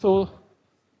 So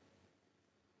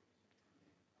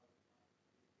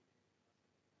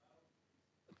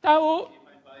tau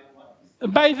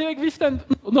by the existence.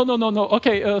 No.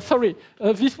 Okay, sorry.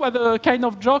 This was a kind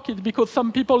of joke. It's because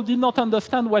some people did not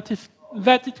understand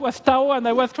that it was tau, and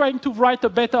I was trying to write a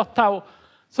better tau.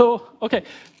 So okay,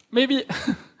 maybe.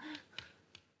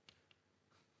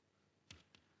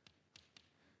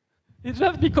 It's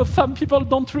just because some people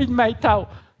don't read my tau.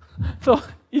 So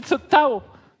it's a tau.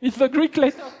 It's the Greek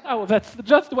letter tau. That's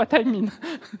just what I mean.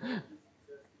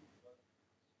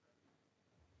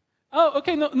 Oh,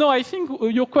 okay. No. I think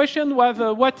your question was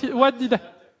what did.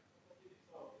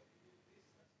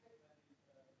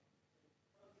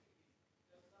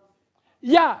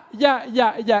 Yeah.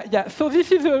 So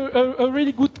this is a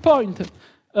really good point.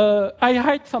 I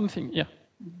hide something here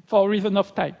for reason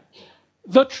of time.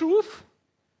 The truth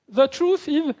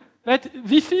is that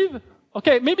this is,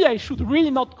 okay, maybe I should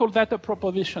really not call that a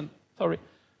proposition. Sorry.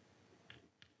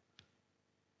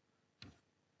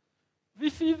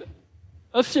 This is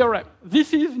a theorem.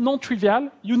 This is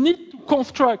non-trivial. You need to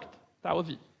construct tau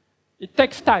z. It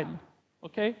takes time,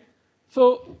 okay?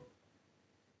 So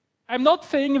I'm not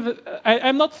saying that,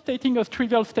 I'm not stating a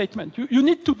trivial statement. You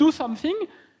need to do something.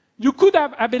 You could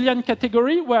have abelian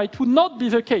category where it would not be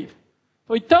the case.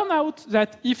 So it turned out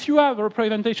that if you have a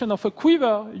representation of a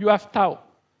quiver, you have tau,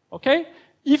 okay?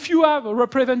 If you have a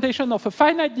representation of a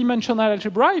finite dimensional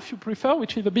algebra, if you prefer,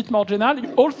 which is a bit more general,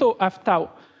 you also have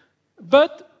tau.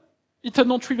 But it's a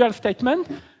non-trivial statement,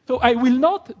 so I will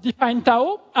not define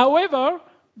tau. However,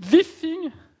 this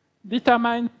thing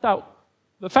determines tau.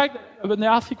 The fact that you have an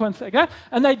AR sequence like that,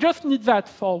 and I just need that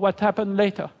for what happened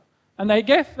later. And I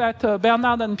guess that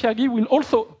Bernard and Pierre-Guy will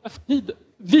also need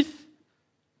this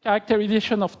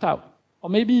characterization of tau. Or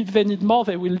maybe if they need more,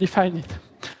 they will define it.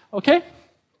 Okay?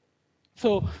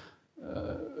 So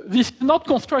this is not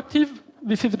constructive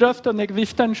This is just an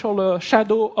existential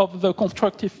shadow of the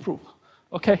constructive proof.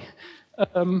 Okay.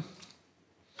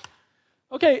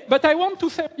 Okay, but I want to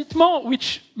say a bit more,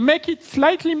 which make it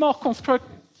slightly more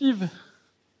constructive,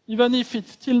 even if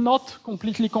it's still not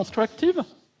completely constructive.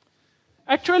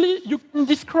 Actually, you can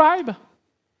describe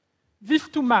these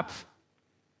two maps.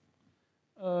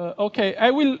 Okay, I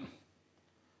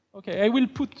will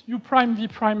put U prime, V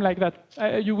prime like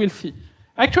that. You will see.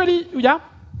 Actually, yeah?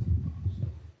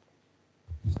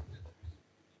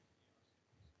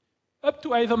 Up to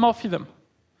isomorphism.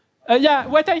 Yeah,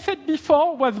 what I said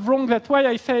before was wrong. That's why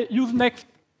I say use next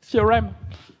theorem.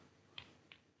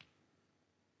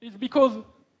 It's because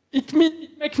it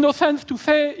makes no sense to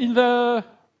say in the,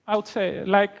 I would say,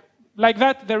 like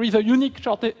that, there is a unique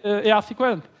short AR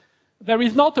sequence. There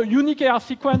is not a unique AR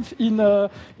sequence in the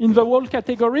whole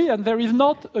category, and there is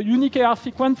not a unique AR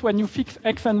sequence when you fix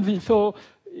X and Z. So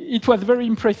it was very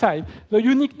imprecise. The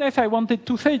uniqueness I wanted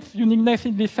to say is uniqueness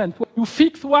in this sense. When you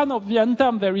fix one of the n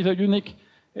term, there is a unique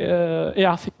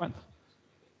AR sequence.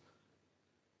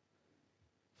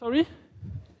 Sorry?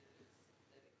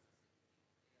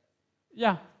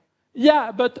 Yeah.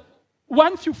 Yeah, but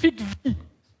once you fix V,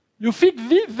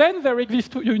 then there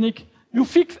exists a unique. You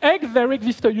fix X, there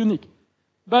exists a unique.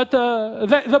 But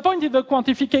the point is the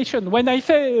quantification. When I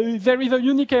say there is a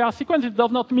unique AR sequence, it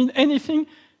does not mean anything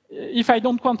if I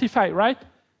don't quantify, right?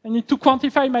 I need to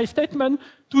quantify my statement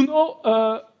to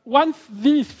know once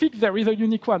V is fixed, there is a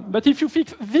unique one. But if you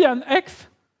fix V and X,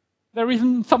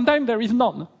 sometimes there is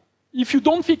none. If you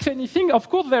don't fix anything, of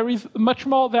course, there are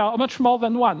much more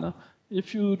than one.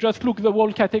 If you just look the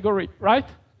whole category, right?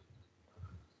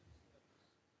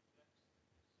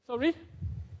 Sorry?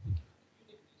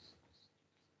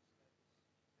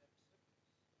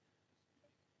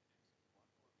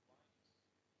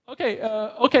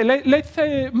 Okay, let's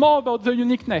say more about the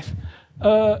uniqueness.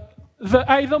 The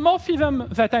isomorphism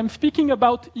that I'm speaking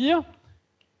about here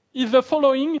is the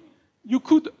following. You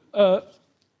could,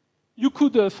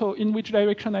 so in which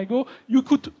direction I go, you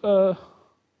could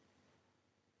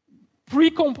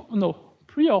pre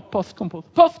or post-compose?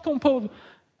 Post-compose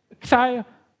psi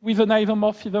with an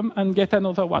isomorphism and get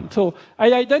another one. So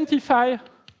I identify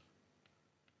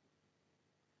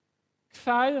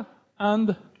psi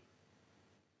and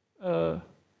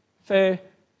say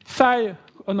psi,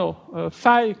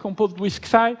 phi composed with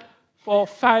psi for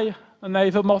phi an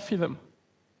isomorphism.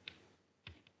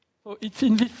 So it's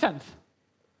in this sense.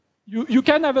 You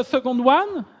can have a second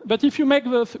one, but if you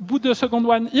put the second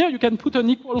one here, you can put an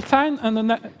equal sign and an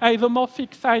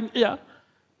isomorphic sign here.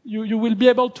 You will be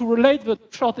able to relate the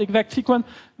short exact sequence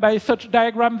by such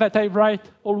diagram that I write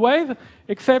always,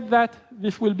 except that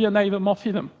this will be an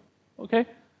isomorphism. Okay?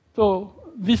 So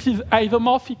this is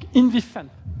isomorphic in this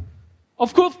sense.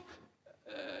 Of course,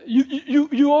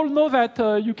 you all know that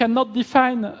you cannot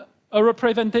define a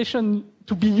representation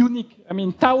to be unique. I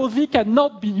mean, tau z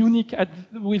cannot be unique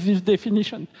with this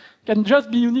definition. It can just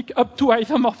be unique up to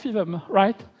isomorphism,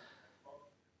 right?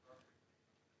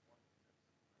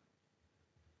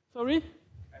 Sorry?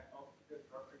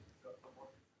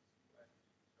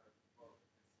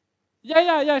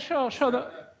 Yeah, sure. Sure.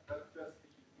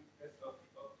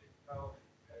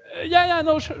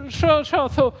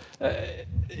 So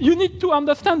you need to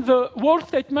understand the whole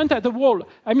statement as a whole.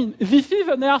 I mean, this is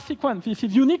an AR sequence. This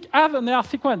is unique as an AR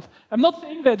sequence. I'm not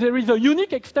saying that there is a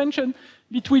unique extension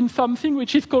between something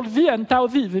which is called Z and tau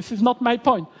Z. This is not my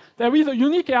point. There is a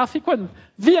unique AR sequence.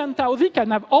 Z and tau Z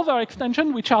can have other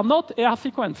extensions which are not AR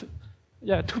sequences.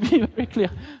 Yeah, to be very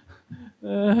clear.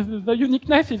 The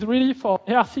uniqueness is really for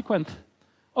AR sequence.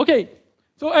 Okay,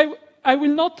 so I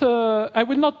will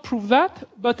not prove that,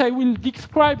 but I will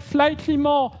describe slightly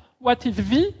more what is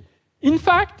V. In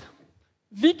fact,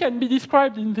 V can be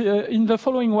described in the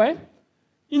following way.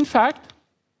 In fact,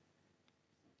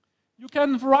 you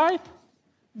can write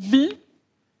V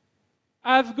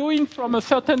as going from a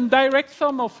certain direct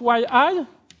sum of yi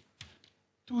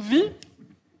to Z,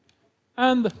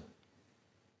 and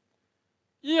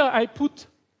here I put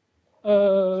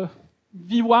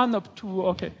V1 up to,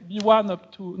 V1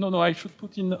 up to, I should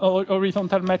put in a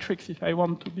horizontal matrix if I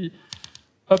want to be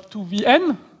up to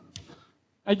Vn.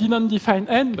 I didn't define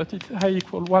n, but it's I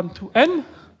equal 1 to n.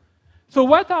 So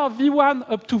what are V1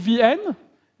 up to Vn?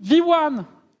 V1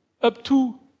 up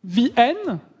to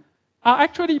Vn are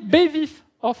actually bases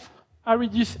of a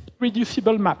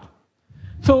reducible map.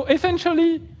 So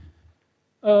essentially,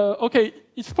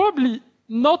 it's probably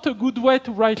not a good way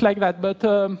to write like that, but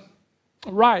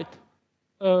write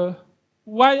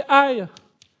yi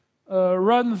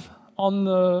runs on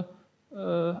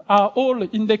are all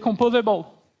indecomposable,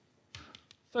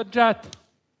 such that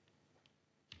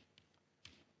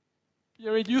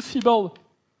irreducible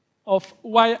of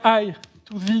yi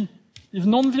to z is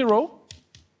non-zero.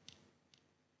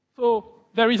 So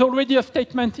there is already a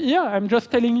statement here. I'm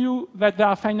just telling you that there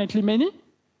are finitely many.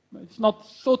 It's not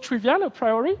so trivial a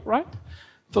priori, right?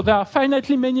 So there are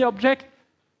finitely many objects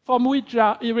from which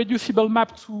are irreducible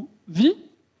mapped to z.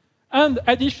 And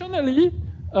additionally,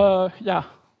 the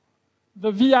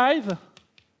vi's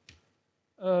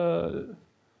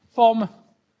form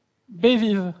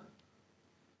bases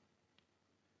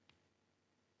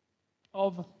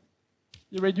of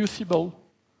irreducible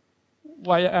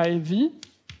yiz.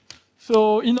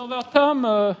 So in other terms,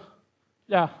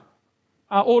 are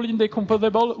all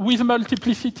indecomposable with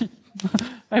multiplicity.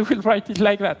 I will write it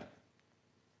like that.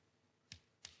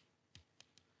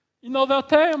 In other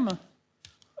terms,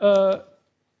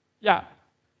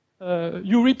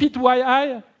 you repeat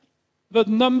yi,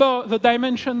 the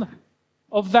dimension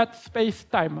of that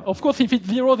space-time. Of course, if it's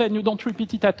 0, then you don't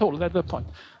repeat it at all. That's the point.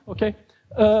 Okay.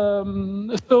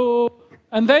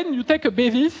 And then you take a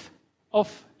basis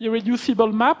of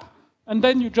irreducible map, and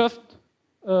then you just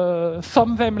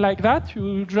sum them like that.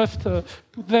 You just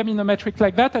put them in a metric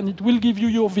like that, and it will give you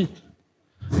your v.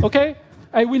 Okay.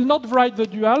 I will not write the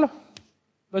dual,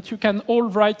 but you can all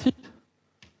write it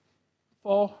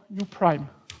for u prime.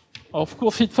 Of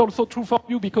course, it's also true for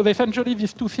u, because essentially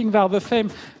these two things are the same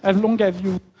as long as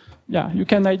you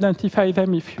can identify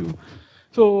them if you.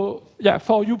 So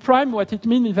for u prime, what it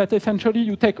means is that essentially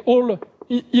you take all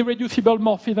irreducible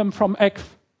morphism from x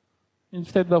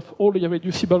instead of all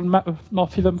irreducible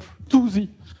morphism to z.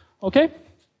 Okay?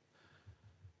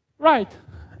 Right.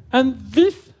 And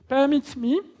this permits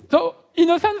me, so in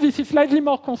a sense, this is slightly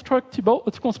more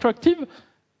constructive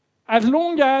as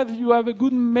long as you have a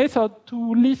good method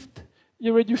to list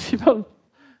irreducible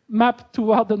map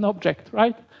toward an object,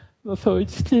 right? So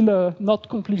it's still not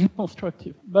completely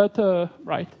constructive, but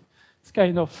right, it's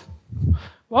kind of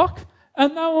work.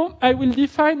 And now I will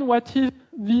define what is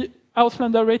the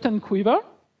Auslander-Reiten quiver.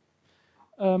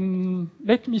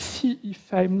 Let me see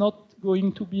if I'm not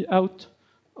going to be out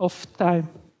of time.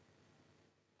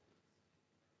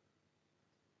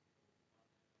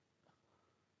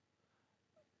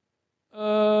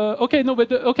 Let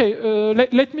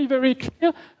me very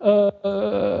clear.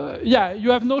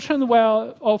 You have notion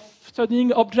of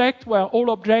studying object where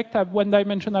all objects have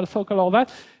one-dimensional circle or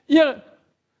that. Here,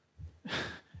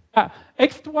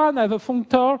 x1 as a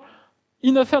functor,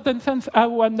 in a certain sense,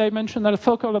 have one-dimensional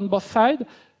circle on both sides.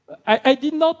 I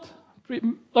did not.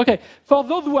 For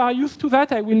those who are used to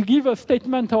that, I will give a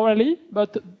statement orally,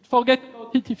 but forget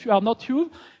about it if you are not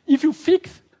used. If you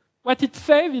fix, what it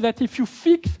says is that if you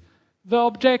fix the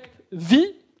object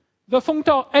z, the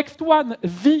functor x1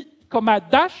 z,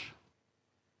 dash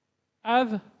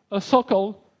has a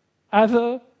circle as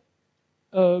a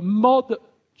mod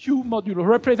Q module, a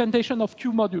representation of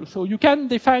Q module. So you can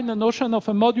define a notion of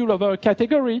a module over a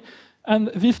category, and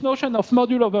this notion of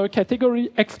module over a category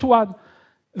x1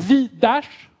 z dash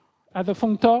as a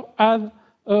functor has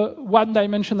a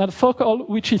one-dimensional circle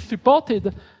which is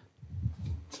supported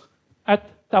at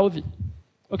tau z.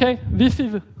 Okay, this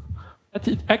is what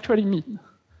it actually means.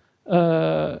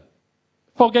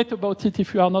 Forget about it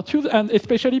if you are not used, and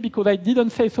especially because I didn't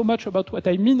say so much about what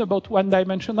I mean about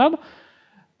one-dimensional.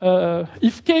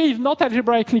 If K is not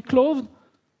algebraically closed,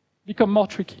 become more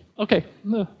tricky. Okay,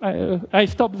 no, I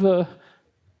stop the.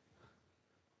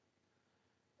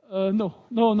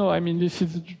 No. I mean, this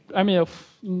is. I mean,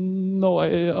 no.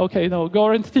 Okay, no.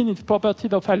 Gorenstein is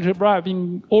properties of algebra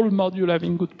having all module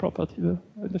having good properties.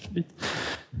 That's a bit.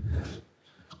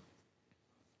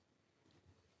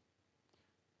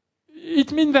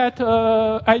 It means that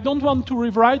I don't want to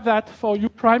rewrite that for u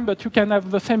prime, but you can have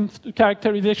the same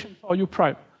characterization for u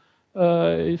prime.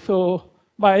 You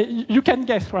can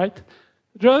guess, right?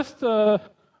 Just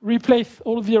replace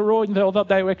all the row in the other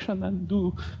direction and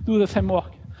do the same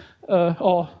work.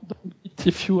 Or don't do it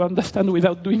if you understand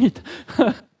without doing it.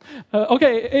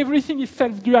 Okay, everything is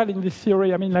self-dual in this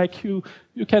theory. I mean, like you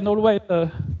can always,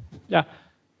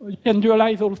 you can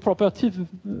dualize all properties.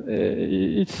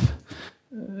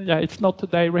 It's not a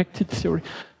directed theory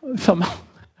somehow.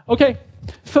 Okay,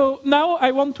 so now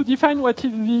I want to define what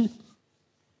is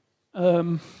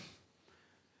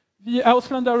the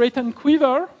Auslander-Reiten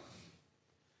quiver,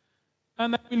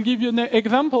 and I will give you an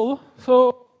example.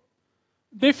 So,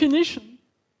 definition.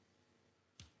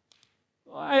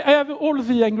 I have all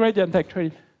the ingredients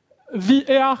actually.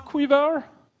 The AR quiver.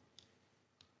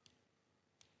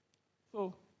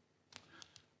 So,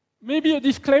 maybe a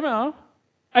disclaimer.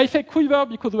 I say quiver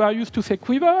because we are used to say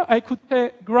quiver. I could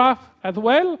say graph as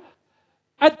well.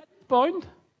 At this point,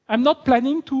 I'm not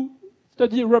planning to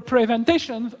study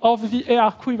representations of the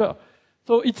AR quiver.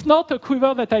 So it's not a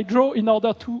quiver that I draw in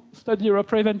order to study a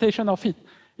representation of it.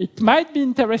 It might be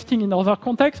interesting in other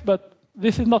contexts, but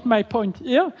this is not my point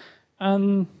here.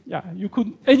 And yeah, you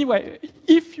could, anyway,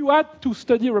 if you had to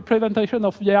study representation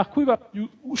of the AR quiver, you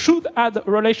should add a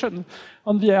relation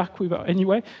on the AR quiver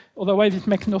anyway, otherwise it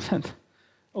makes no sense.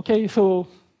 Okay, so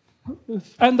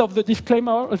end of the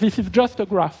disclaimer, this is just a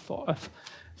graph for us.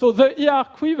 So the AR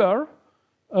quiver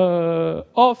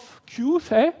of Q,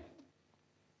 say,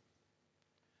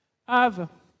 have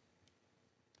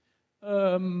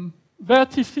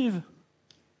vertices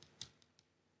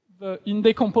the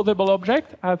indecomposable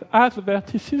object as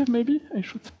vertices, maybe I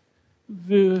should say,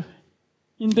 the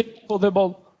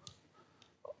indecomposable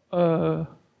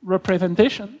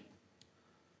representation.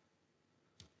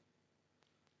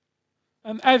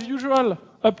 And as usual,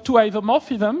 up to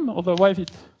isomorphism, otherwise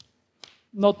it's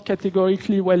not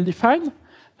categorically well defined,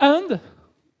 and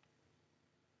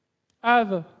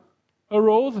have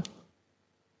arrows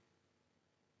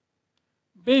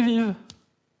basis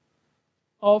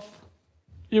of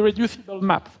irreducible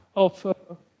map, of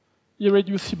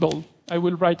irreducible. I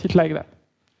will write it like that.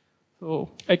 So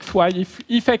xy,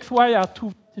 if xy are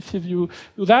two vertices, you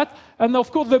do that. And of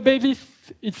course, the basis,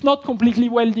 it's not completely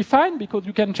well defined because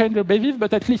you can change the basis,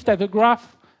 but at least as a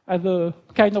graph, as a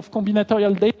kind of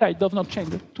combinatorial data, it does not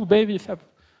change. Two bases have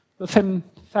the same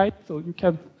side, so you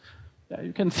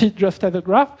can see it just as a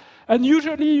graph. And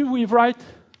usually we write,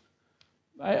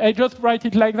 I just write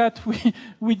it like that,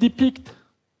 we depict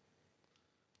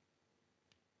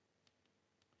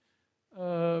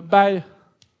by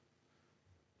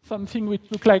something which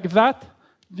looks like that,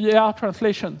 the AR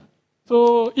translation.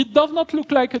 So it does not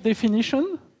look like a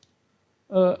definition.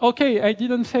 Okay, I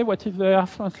didn't say what is the AR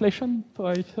translation, so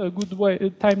it's a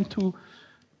good time to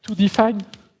define.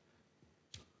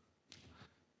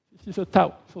 This is a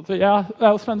tau. So the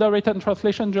Auslander-Reiten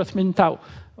translation just means tau.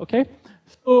 Okay?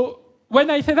 So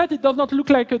when I say that, it does not look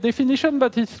like a definition,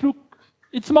 but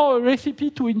it's more a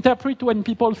recipe to interpret when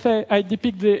people say, I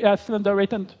depict the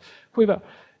Auslander-Reiten quiver.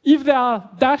 If there are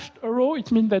dashed arrows,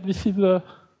 it means that this is the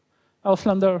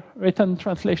Auslander-Reiten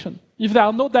translation. If there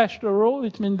are no dashed arrows,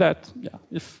 it means that,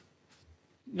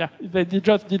 they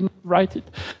just didn't write it.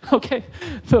 Okay,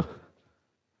 so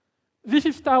this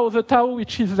is tau, the tau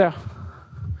which is there.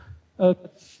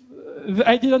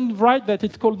 I didn't write that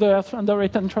it's called the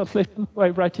Auslander-Reiten translation, so I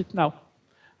write it now.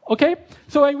 Okay,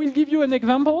 so I will give you an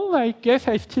example. I guess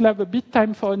I still have a bit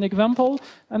time for an example.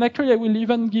 And actually, I will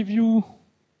even give you,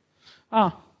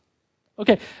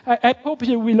 okay, I hope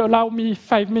you will allow me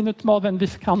 5 minutes more than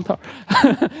this counter.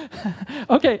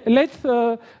 Okay, let's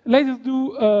do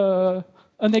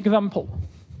an example.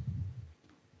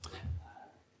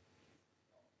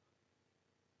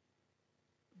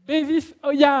 Basis,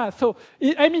 so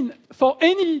I mean, for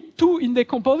any two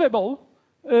indecomposable,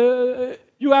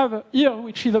 you have here,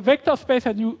 which is a vector space,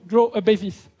 and you draw a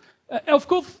basis. Of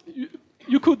course,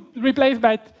 you could replace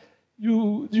that.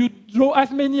 You draw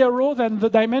as many arrows and the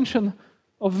dimension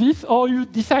of this, or you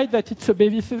decide that it's a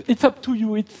basis. It's up to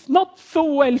you. It's not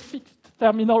so well fixed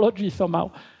terminology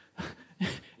somehow.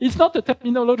 It's not a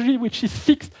terminology which is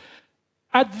fixed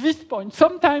at this point.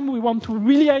 Sometimes we want to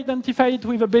really identify it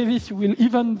with a basis. You will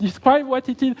even describe what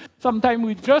it is. Sometimes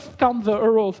we just count the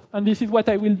arrows, and this is what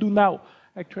I will do now,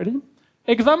 actually.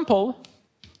 Example,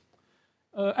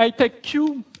 I take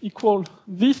Q equal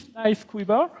this nice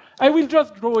quiver. I will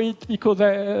just draw it because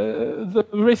the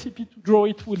recipe to draw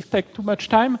it will take too much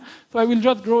time. So I will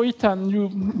just draw it and you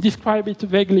describe it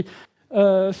vaguely.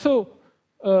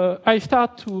 I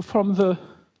start from the,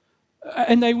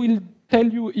 and I will tell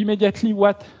you immediately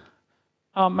what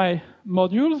are my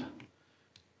modules.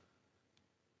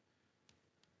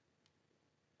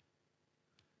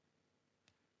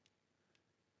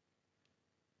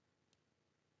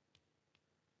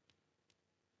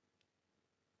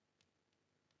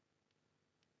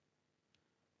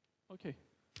 Okay.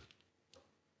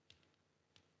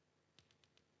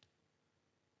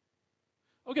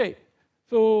 Okay.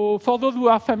 So for those who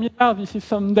are familiar, this is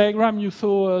some diagram you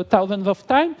saw thousands of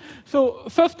times. So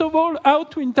first of all, how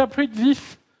to interpret this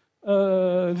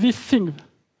thing.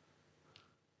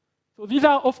 So these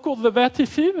are, of course, the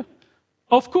vertices.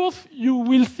 Of course, you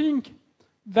will think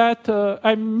that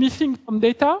I'm missing some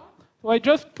data. So I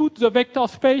just put the vector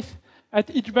space at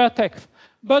each vertex.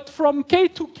 But from K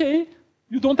to K,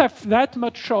 you don't have that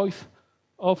much choice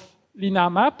of linear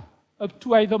map. Up to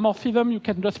isomorphism, you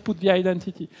can just put the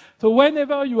identity. So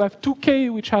whenever you have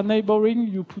 2K which are neighboring,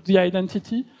 you put the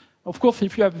identity. Of course,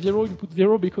 if you have 0, you put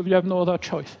 0 because you have no other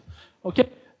choice. Okay?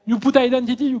 you put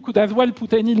identity, you could as well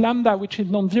put any lambda which is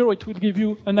non-zero, it will give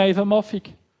you an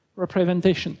isomorphic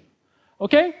representation.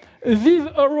 Okay? These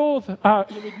arrows are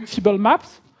irreducible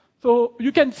maps. So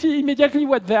you can see immediately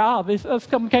what they are. There's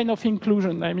some kind of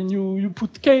inclusion. I mean, you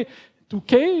put K to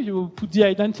K, you put the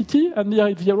identity, and here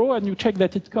it's 0, and you check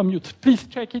that it commutes. Please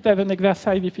check it as an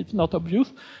exercise if it's not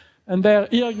obvious. And there,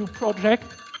 here you project.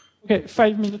 Okay,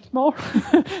 5 minutes more.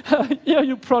 Here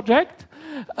you project.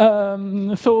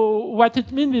 So what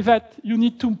it means is that you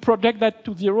need to project that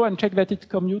to 0 and check that it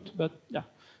commutes, but yeah,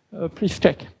 please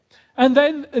check. And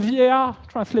then the AR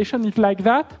translation is like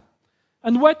that.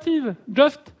 And what is,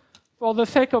 just for the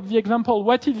sake of the example,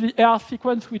 what is the AR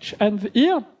sequence which ends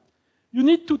here? You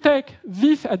need to take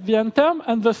this at the end term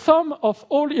and the sum of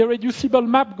all irreducible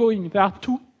map going. There are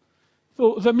 2.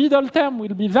 So the middle term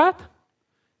will be that.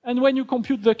 And when you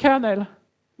compute the kernel, it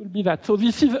will be that. So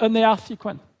this is an AR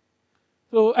sequence.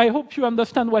 So I hope you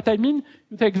understand what I mean.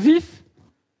 You take this,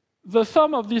 the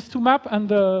sum of these 2 maps, and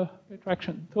the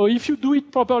retraction. So if you do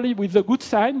it properly with the good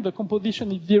sign, the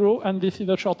composition is 0, and this is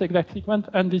a short exact sequence,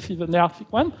 and this is an AR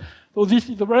sequence. So this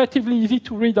is relatively easy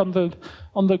to read on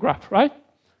the graph, right?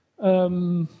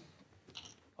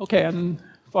 Okay, and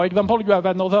for example, you have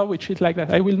another which is like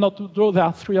that. I will not draw, there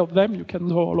are 3 of them. You can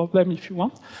draw all of them if you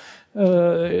want.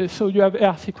 So you have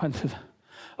AR sequences.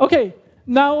 Okay,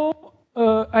 now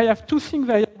I have 2 things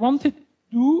I wanted to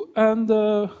do, and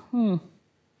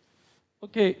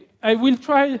okay, I will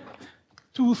try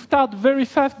to start very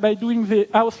fast by doing the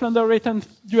Auslander-Reiten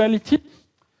duality.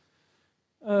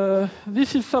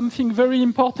 This is something very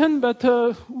important, but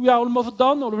we are almost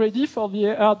done already for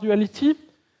the AR duality.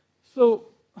 So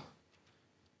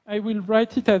I will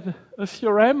write it as a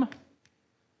theorem.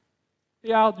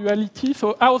 AR duality,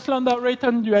 so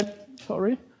Auslander-Reiten duality,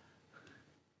 sorry.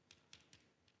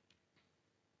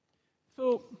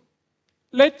 So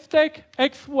let's take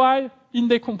xy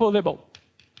indecomposable.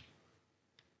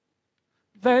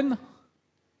 Then,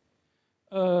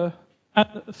 and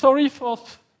sorry for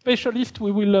specialists,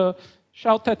 we will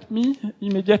shout at me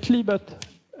immediately, but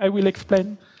I will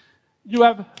explain. You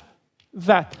have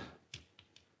that.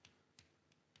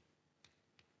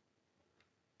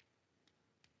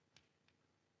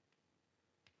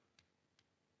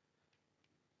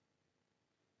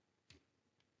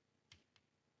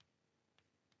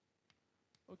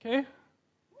 Okay,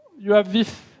 you have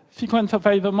this sequence of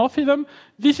isomorphism.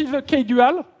 This is a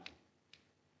K-dual.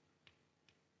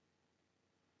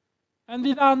 And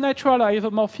these are natural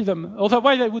isomorphism.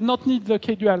 Otherwise, I would not need the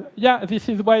K-dual. Yeah, this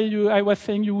is why I was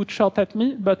saying you would shout at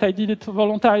me, but I did it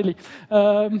voluntarily.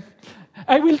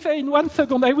 I will say in 1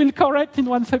 second, I will correct in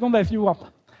 1 second as you want.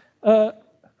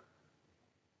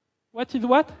 What is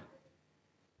what?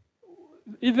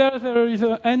 Either there is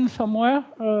an N somewhere.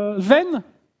 Then?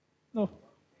 No.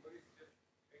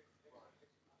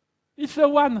 It's a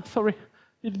 1, sorry.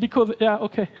 It's because, yeah,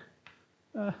 okay.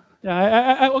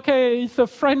 Okay, it's a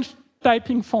French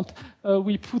typing font.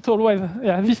 We put always,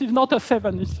 yeah, this is not a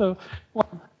 7, it's a 1.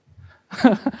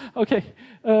 Okay,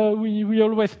 we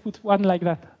always put 1 like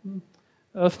that.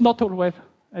 It's not always,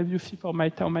 as you see for my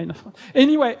tau minus 1.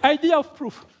 Anyway, idea of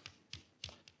proof.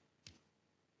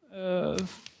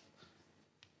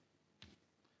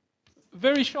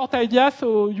 Very short idea,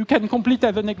 so you can complete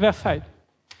as an exercise.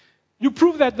 You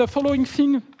prove that the following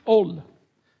thing hold.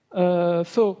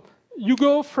 So you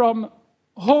go from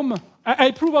home.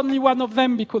 I prove only one of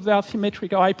them because they are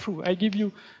symmetric, or I give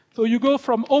you. So you go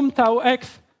from home tau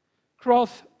x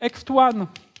cross x1,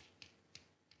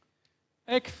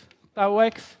 x tau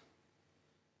x.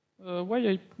 Why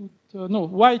I put, no,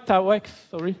 y tau x,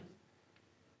 sorry.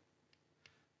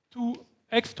 To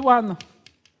x1,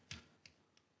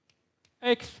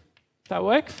 x tau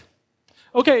x.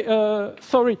 Okay,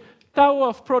 sorry. Tau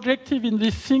of projective in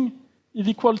this thing is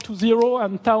equal to 0,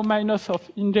 and tau minus of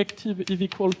injective is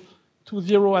equal to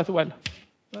 0 as well.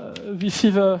 This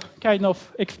is a kind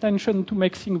of extension to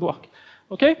make things work.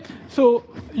 Okay? So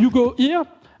you go here,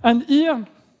 and here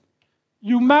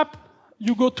you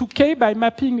go to K by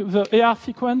mapping the AR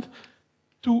sequence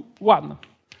to 1.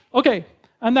 Okay,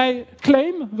 and I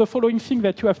claim the following thing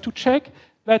that you have to check,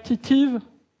 that it is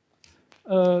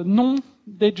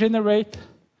non-degenerate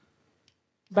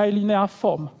bilinear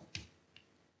form.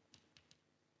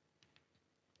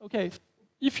 Okay,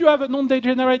 if you have a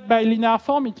non-degenerate bilinear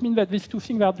form, it means that these 2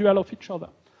 things are dual of each other.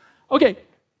 Okay,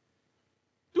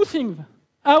 2 things.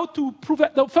 How to prove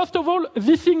that? No, first of all,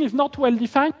 this thing is not well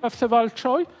defined. You have several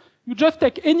choices. You just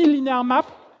take any linear map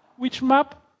which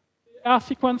map AR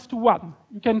sequence to 1.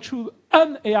 You can choose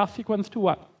an AR sequence to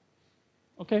 1.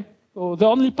 Okay, so the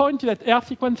only point is that AR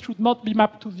sequence should not be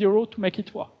mapped to 0 to make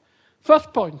it work.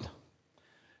 First point.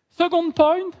 Second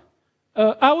point,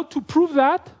 how to prove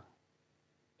that?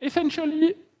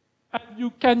 Essentially, as you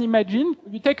can imagine,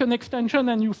 you take an extension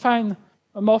and you find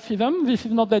a morphism. This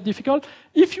is not that difficult.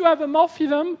 If you have a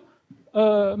morphism,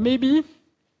 maybe,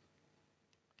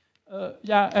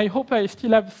 yeah, I hope I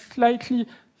still have slightly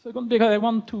second because I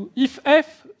want to, if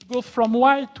f goes from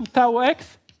y to tau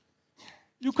x,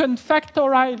 you can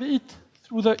factorize it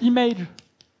through the image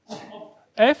of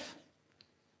f.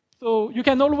 So you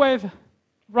can always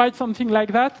write something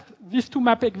like that. These two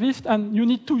maps exist, and you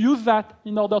need to use that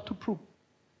in order to prove.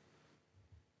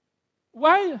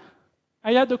 Why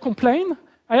I had a complaint?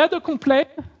 I had a complaint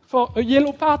for a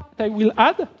yellow part that I will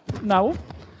add now.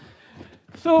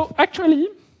 So actually,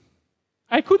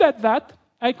 I could add that.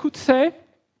 I could say,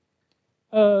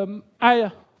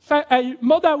 I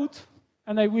mod out,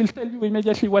 and I will tell you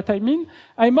immediately what I mean.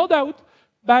 I mod out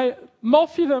by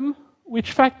morphism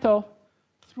which factor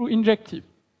through injective,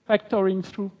 factoring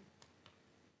through.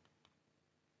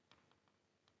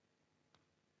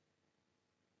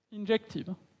 Injective.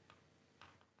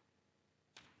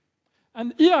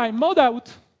 And here I mod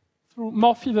out through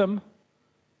morphism,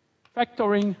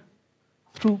 factoring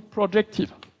through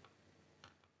projective.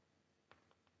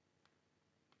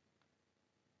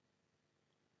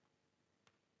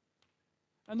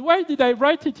 And why did I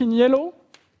write it in yellow?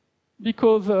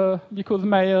 Because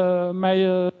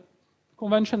my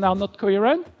conventions are not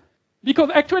coherent. Because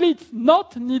actually it's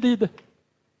not needed.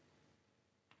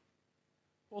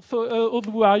 Also, those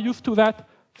who are used to that,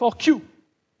 for Q.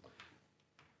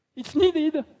 It's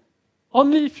needed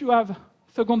only if you have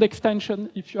second extension,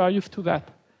 if you are used to that.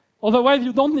 Otherwise,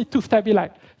 you don't need to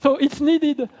stabilize. So it's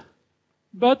needed,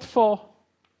 but for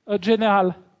a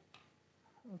general,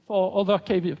 for other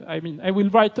cases. I mean, I will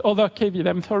write other cases.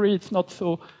 I'm sorry, it's not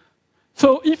so.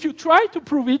 So if you try to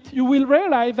prove it, you will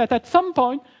realize that at some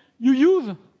point, you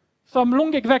use some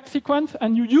long exact sequence,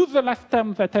 and you use the last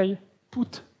term that I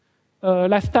put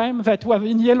last time that was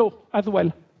in yellow as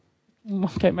well.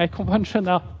 Okay, my conventions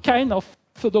are kind of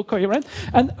pseudo-coherent.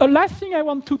 And a last thing I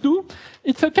want to do,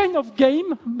 it's a kind of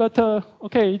game, but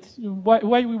okay, it's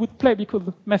why we would play, because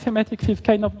mathematics is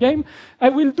kind of game. I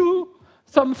will do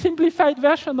some simplified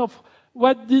version of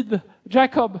what did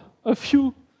Jacob a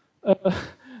few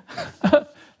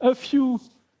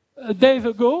days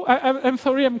ago. I'm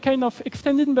sorry, I'm kind of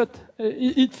extending, but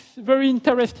it's a very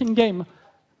interesting game.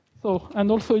 So,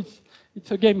 and also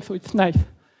it's a game, so it's nice.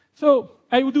 So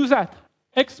I will do that.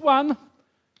 X1,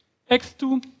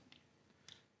 X2,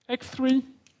 X3.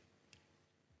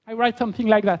 I write something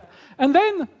like that. And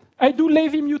then I do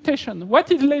lazy mutation. What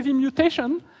is lazy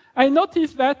mutation? I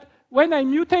notice that when I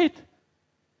mutate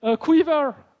a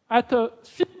quiver at a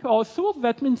sink or a source,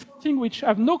 that means something which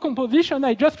have no composition,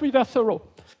 I just reverse a row.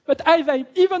 But as I'm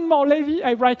even more lazy,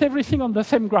 I write everything on the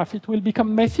same graph. It will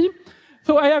become messy.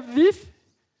 So I have this.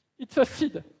 It's a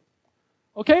seed.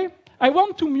 Okay? I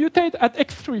want to mutate at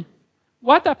X3.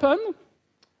 What happened?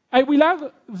 I will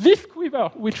have this quiver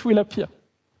which will appear.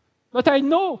 But I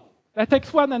know that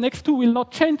X1 and X2 will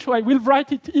not change, so I will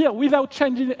write it here without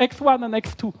changing X1 and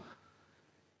X2.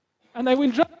 And I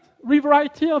will just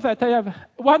rewrite here that I have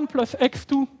 1 plus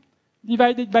X2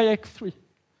 divided by X3.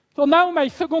 So now my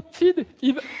second seed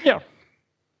is here.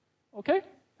 Okay?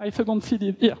 My second seed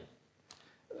is here.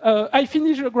 I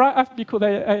finish the graph because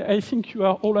I think you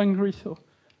are all angry, so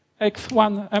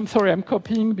X1, I'm sorry, I'm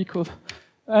copying because,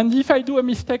 and if I do a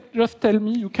mistake, just tell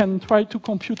me, you can try to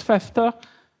compute faster,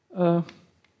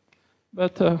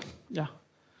 yeah.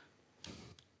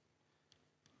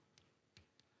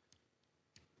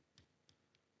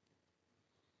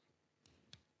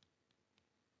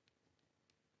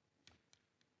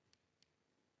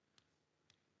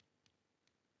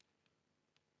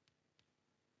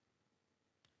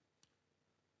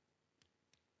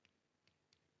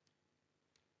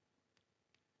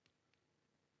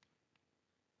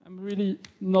 I'm really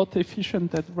not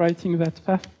efficient at writing that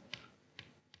fast.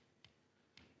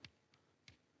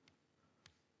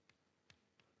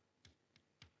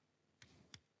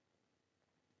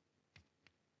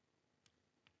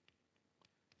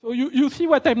 So you see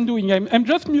what I'm doing. I'm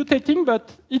just mutating, but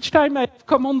each time I have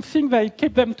common things, I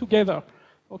keep them together.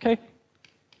 Okay?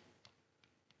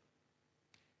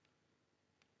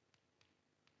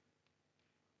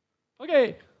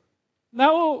 Okay.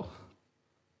 Now,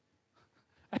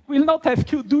 I will not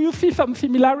ask you, do you see some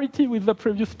similarity with the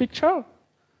previous picture?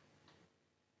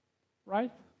 Right?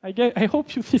 I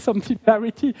hope you see some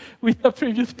similarity with the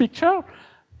previous picture.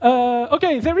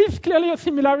 Okay, there is clearly a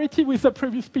similarity with the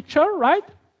previous picture, right?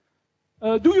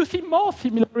 Do you see more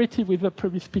similarity with the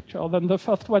previous picture than the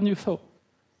first one you saw?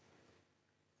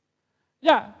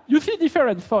 Yeah, you see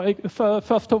difference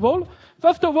first of all.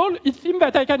 First of all, it seems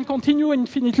that I can continue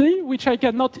infinitely, which I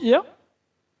cannot here.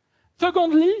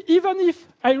 Secondly, even if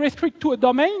I restrict to a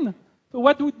domain, so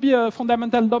what would be a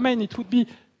fundamental domain? It would be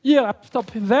here, I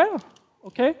stop there,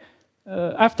 okay?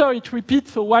 After it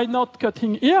repeats, so why not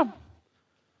cutting here?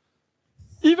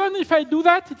 Even if I do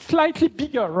that, it's slightly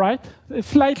bigger, right? It's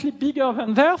slightly bigger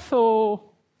than there, so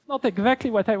it's not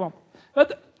exactly what I want.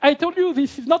 But I told you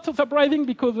this is not so surprising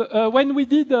because when we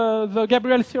did the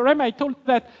Gabriel theorem, I told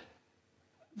that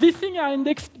these things are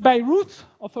indexed by roots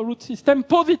of a root system,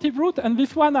 positive root, and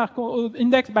this one are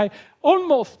indexed by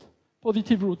almost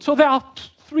positive root. So there are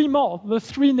three more, the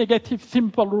three negative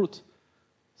simple roots.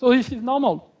 So this is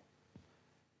normal.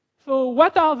 So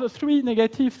what are the three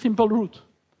negative simple roots?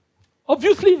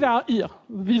 Obviously they are here.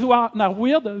 These one are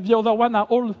weird, the other one are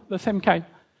all the same kind.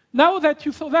 Now that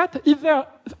you saw that, is there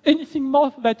anything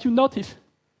more that you notice?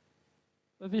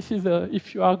 So this is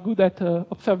if you are good at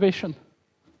observation.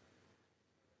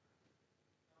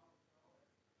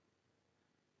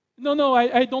 No,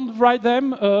 I don't write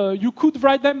them. You could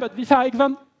write them, but these are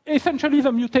essentially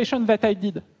the mutation that I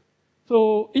did.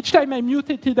 So each time I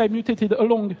mutated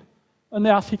along an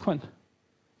AR sequence.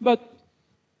 But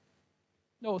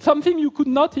no, something you could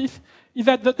notice is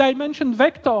that the dimension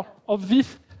vector of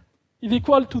this is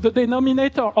equal to the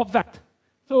denominator of that.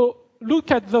 So look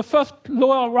at the first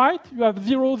lower right, you have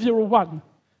 0, 0, 1.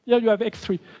 Here you have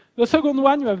x3. The second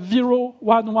one, you have 0,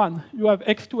 1, 1. You have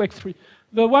x2, x3.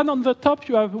 The one on the top,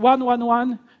 you have 1, 1,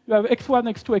 1. You have x1,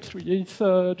 x2, x3.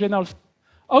 It's general.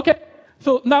 OK,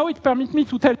 so now it permits me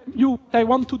to tell you what I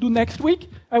want to do next week.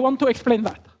 I want to explain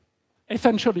that,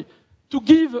 essentially, to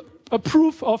give a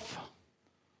proof of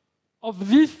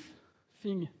this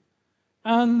thing.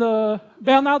 And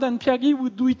Bernard and Pierre-Guy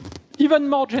would do it even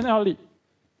more generally.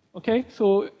 Okay,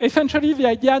 so essentially the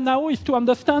idea now is to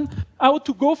understand how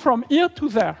to go from here to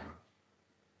there.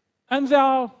 And there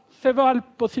are several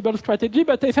possible strategies,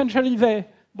 but essentially they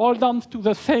boil down to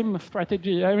the same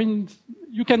strategy. I mean,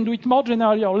 you can do it more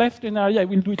generally or less generally. I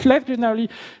will do it less generally.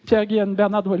 Pierre-Guy and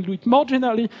Bernard will do it more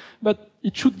generally, but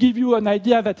it should give you an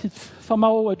idea that it's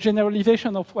somehow a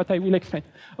generalization of what I will explain.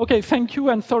 Okay, thank you,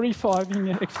 and sorry for having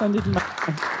extended my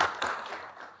time.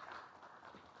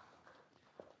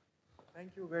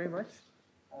 Thank you very much.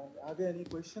 Are there any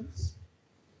questions?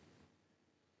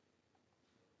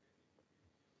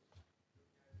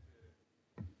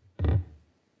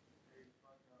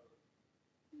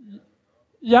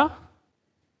 Yeah?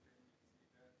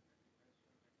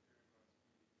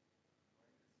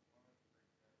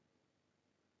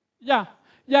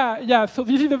 Yeah. So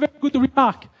this is a very good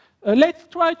remark. Let's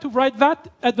try to write that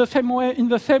in the same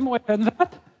way as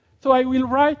that. So I will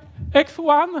write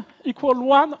x1 equal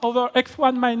 1 over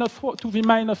x1 minus 4 to the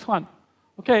minus 1.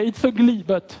 Okay, it's ugly,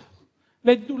 but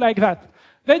let's do like that.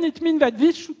 Then it means that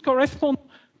this should correspond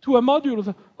to a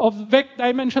module of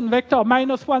dimension vector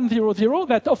minus 1, 0, 0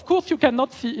 that, of course, you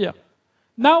cannot see here.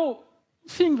 Now,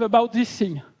 think about this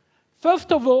thing.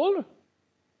 First of all,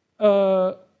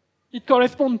 it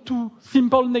corresponds to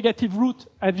simple negative root,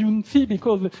 as you can see,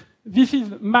 because this is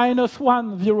minus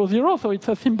 1, 0, 0, so it's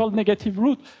a simple negative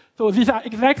root. So these are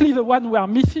exactly the one we are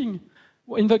missing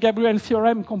in the Gabriel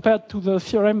theorem compared to the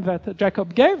theorem that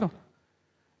Jacob gave.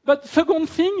 But second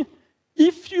thing,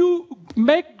 if you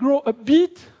make grow a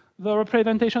bit the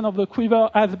representation of the quiver,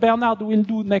 as Bernard will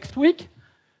do next week,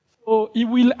 so he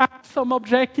will add some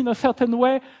object in a certain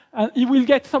way, and he will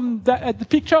get some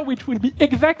picture which will be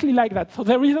exactly like that. So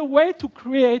there is a way to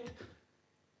create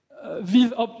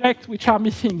these objects which are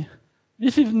missing.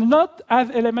 This is not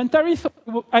as elementary, so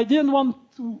I didn't want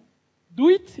to do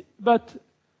it, but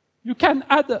you can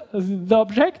add the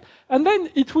object, and then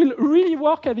it will really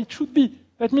work as it should be.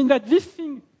 That means that this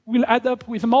thing will add up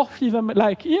with morphism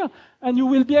like here, and you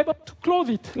will be able to close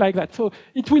it like that. So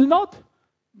it will not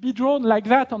be drawn like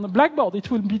that on the blackboard.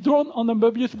 It will be drawn on a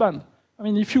Möbius band. I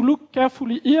mean, if you look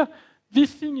carefully here,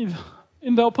 this thing is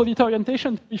in the opposite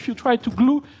orientation. If you try to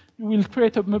glue, you will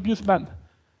create a Möbius band.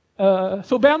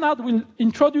 So Bernard will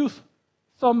introduce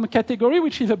some category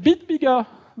which is a bit bigger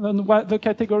than the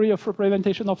category of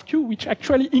representation of Q, which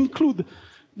actually include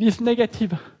this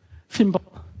negative symbol.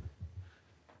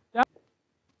 Yeah?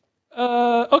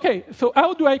 Okay, so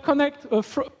how do I connect?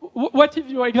 What is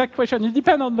your exact question? It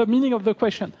depends on the meaning of the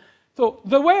question. So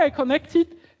the way I connect it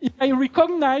is I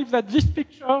recognize that this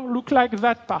picture looks like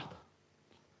that part.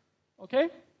 Okay?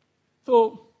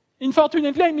 So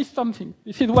unfortunately, I missed something.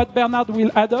 This is what Bernard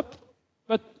will add up,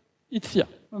 but it's here.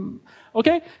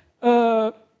 Okay?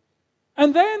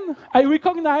 And then I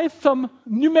recognize some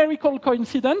numerical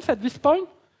coincidence at this point.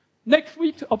 next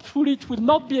week, hopefully, it will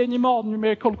not be any more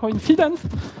numerical coincidence.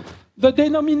 The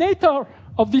denominator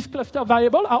of this cluster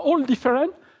variable are all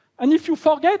different. And if you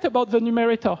forget about the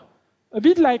numerator, a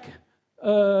bit like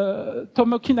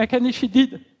Tomoki Nakanishi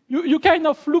did, you kind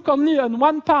of look only on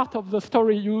one part of the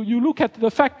story. You look at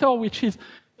the factor which is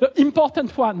the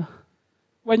important one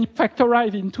when you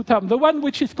factorize in two terms. The one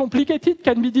which is complicated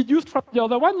can be deduced from the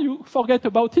other one. You forget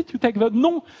about it. You take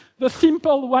the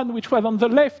simple one which was on the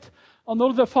left on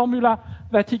all the formula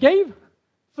that he gave.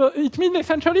 So it means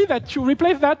essentially that you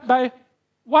replace that by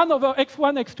 1 over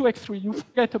x1, x2, x3. You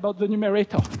forget about the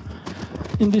numerator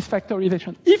in this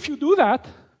factorization. If you do that,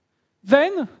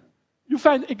 then you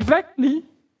find exactly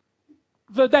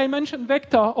the dimension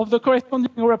vector of the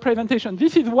corresponding representation.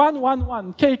 This is 1, 1,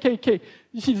 1, k, k, k.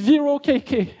 This is 0, k,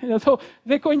 k. So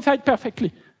they coincide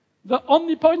perfectly. The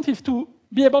only point is to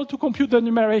be able to compute the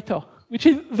numerator, which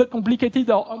is the complicated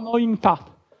or annoying part.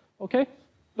 Okay?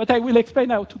 But I will explain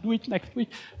how to do it next week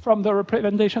from the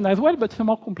representation as well, but it's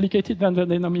more complicated than the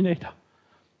denominator.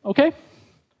 Okay?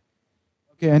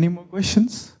 Okay, any more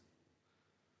questions?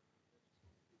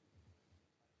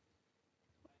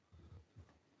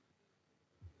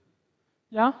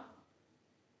 Yeah?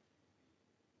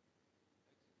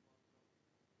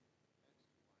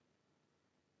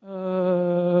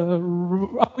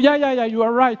 Yeah, you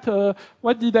are right.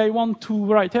 What did I want to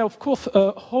write? Yeah, of course,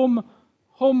 home,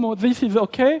 this is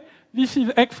okay. This is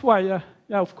xy,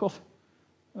 yeah, of course.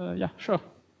 Yeah, sure.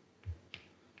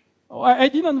 Oh, I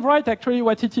didn't write actually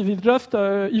what it is. It's just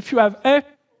if you have f,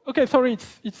 okay, sorry,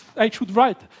 I should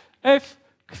write f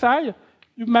psi,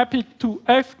 you map it to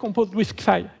f composed with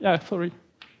psi. Yeah, sorry.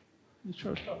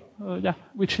 Sure. Yeah,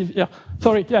 which is, yeah.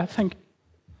 Sorry, yeah, thank you.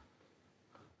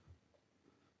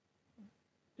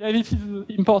 Yeah, this is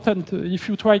important. If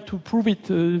you try to prove it,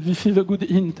 this is a good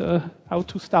hint how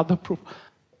to start the proof.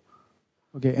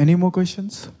 Okay, any more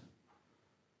questions?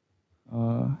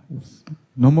 If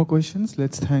no more questions,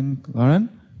 let's thank Laurent.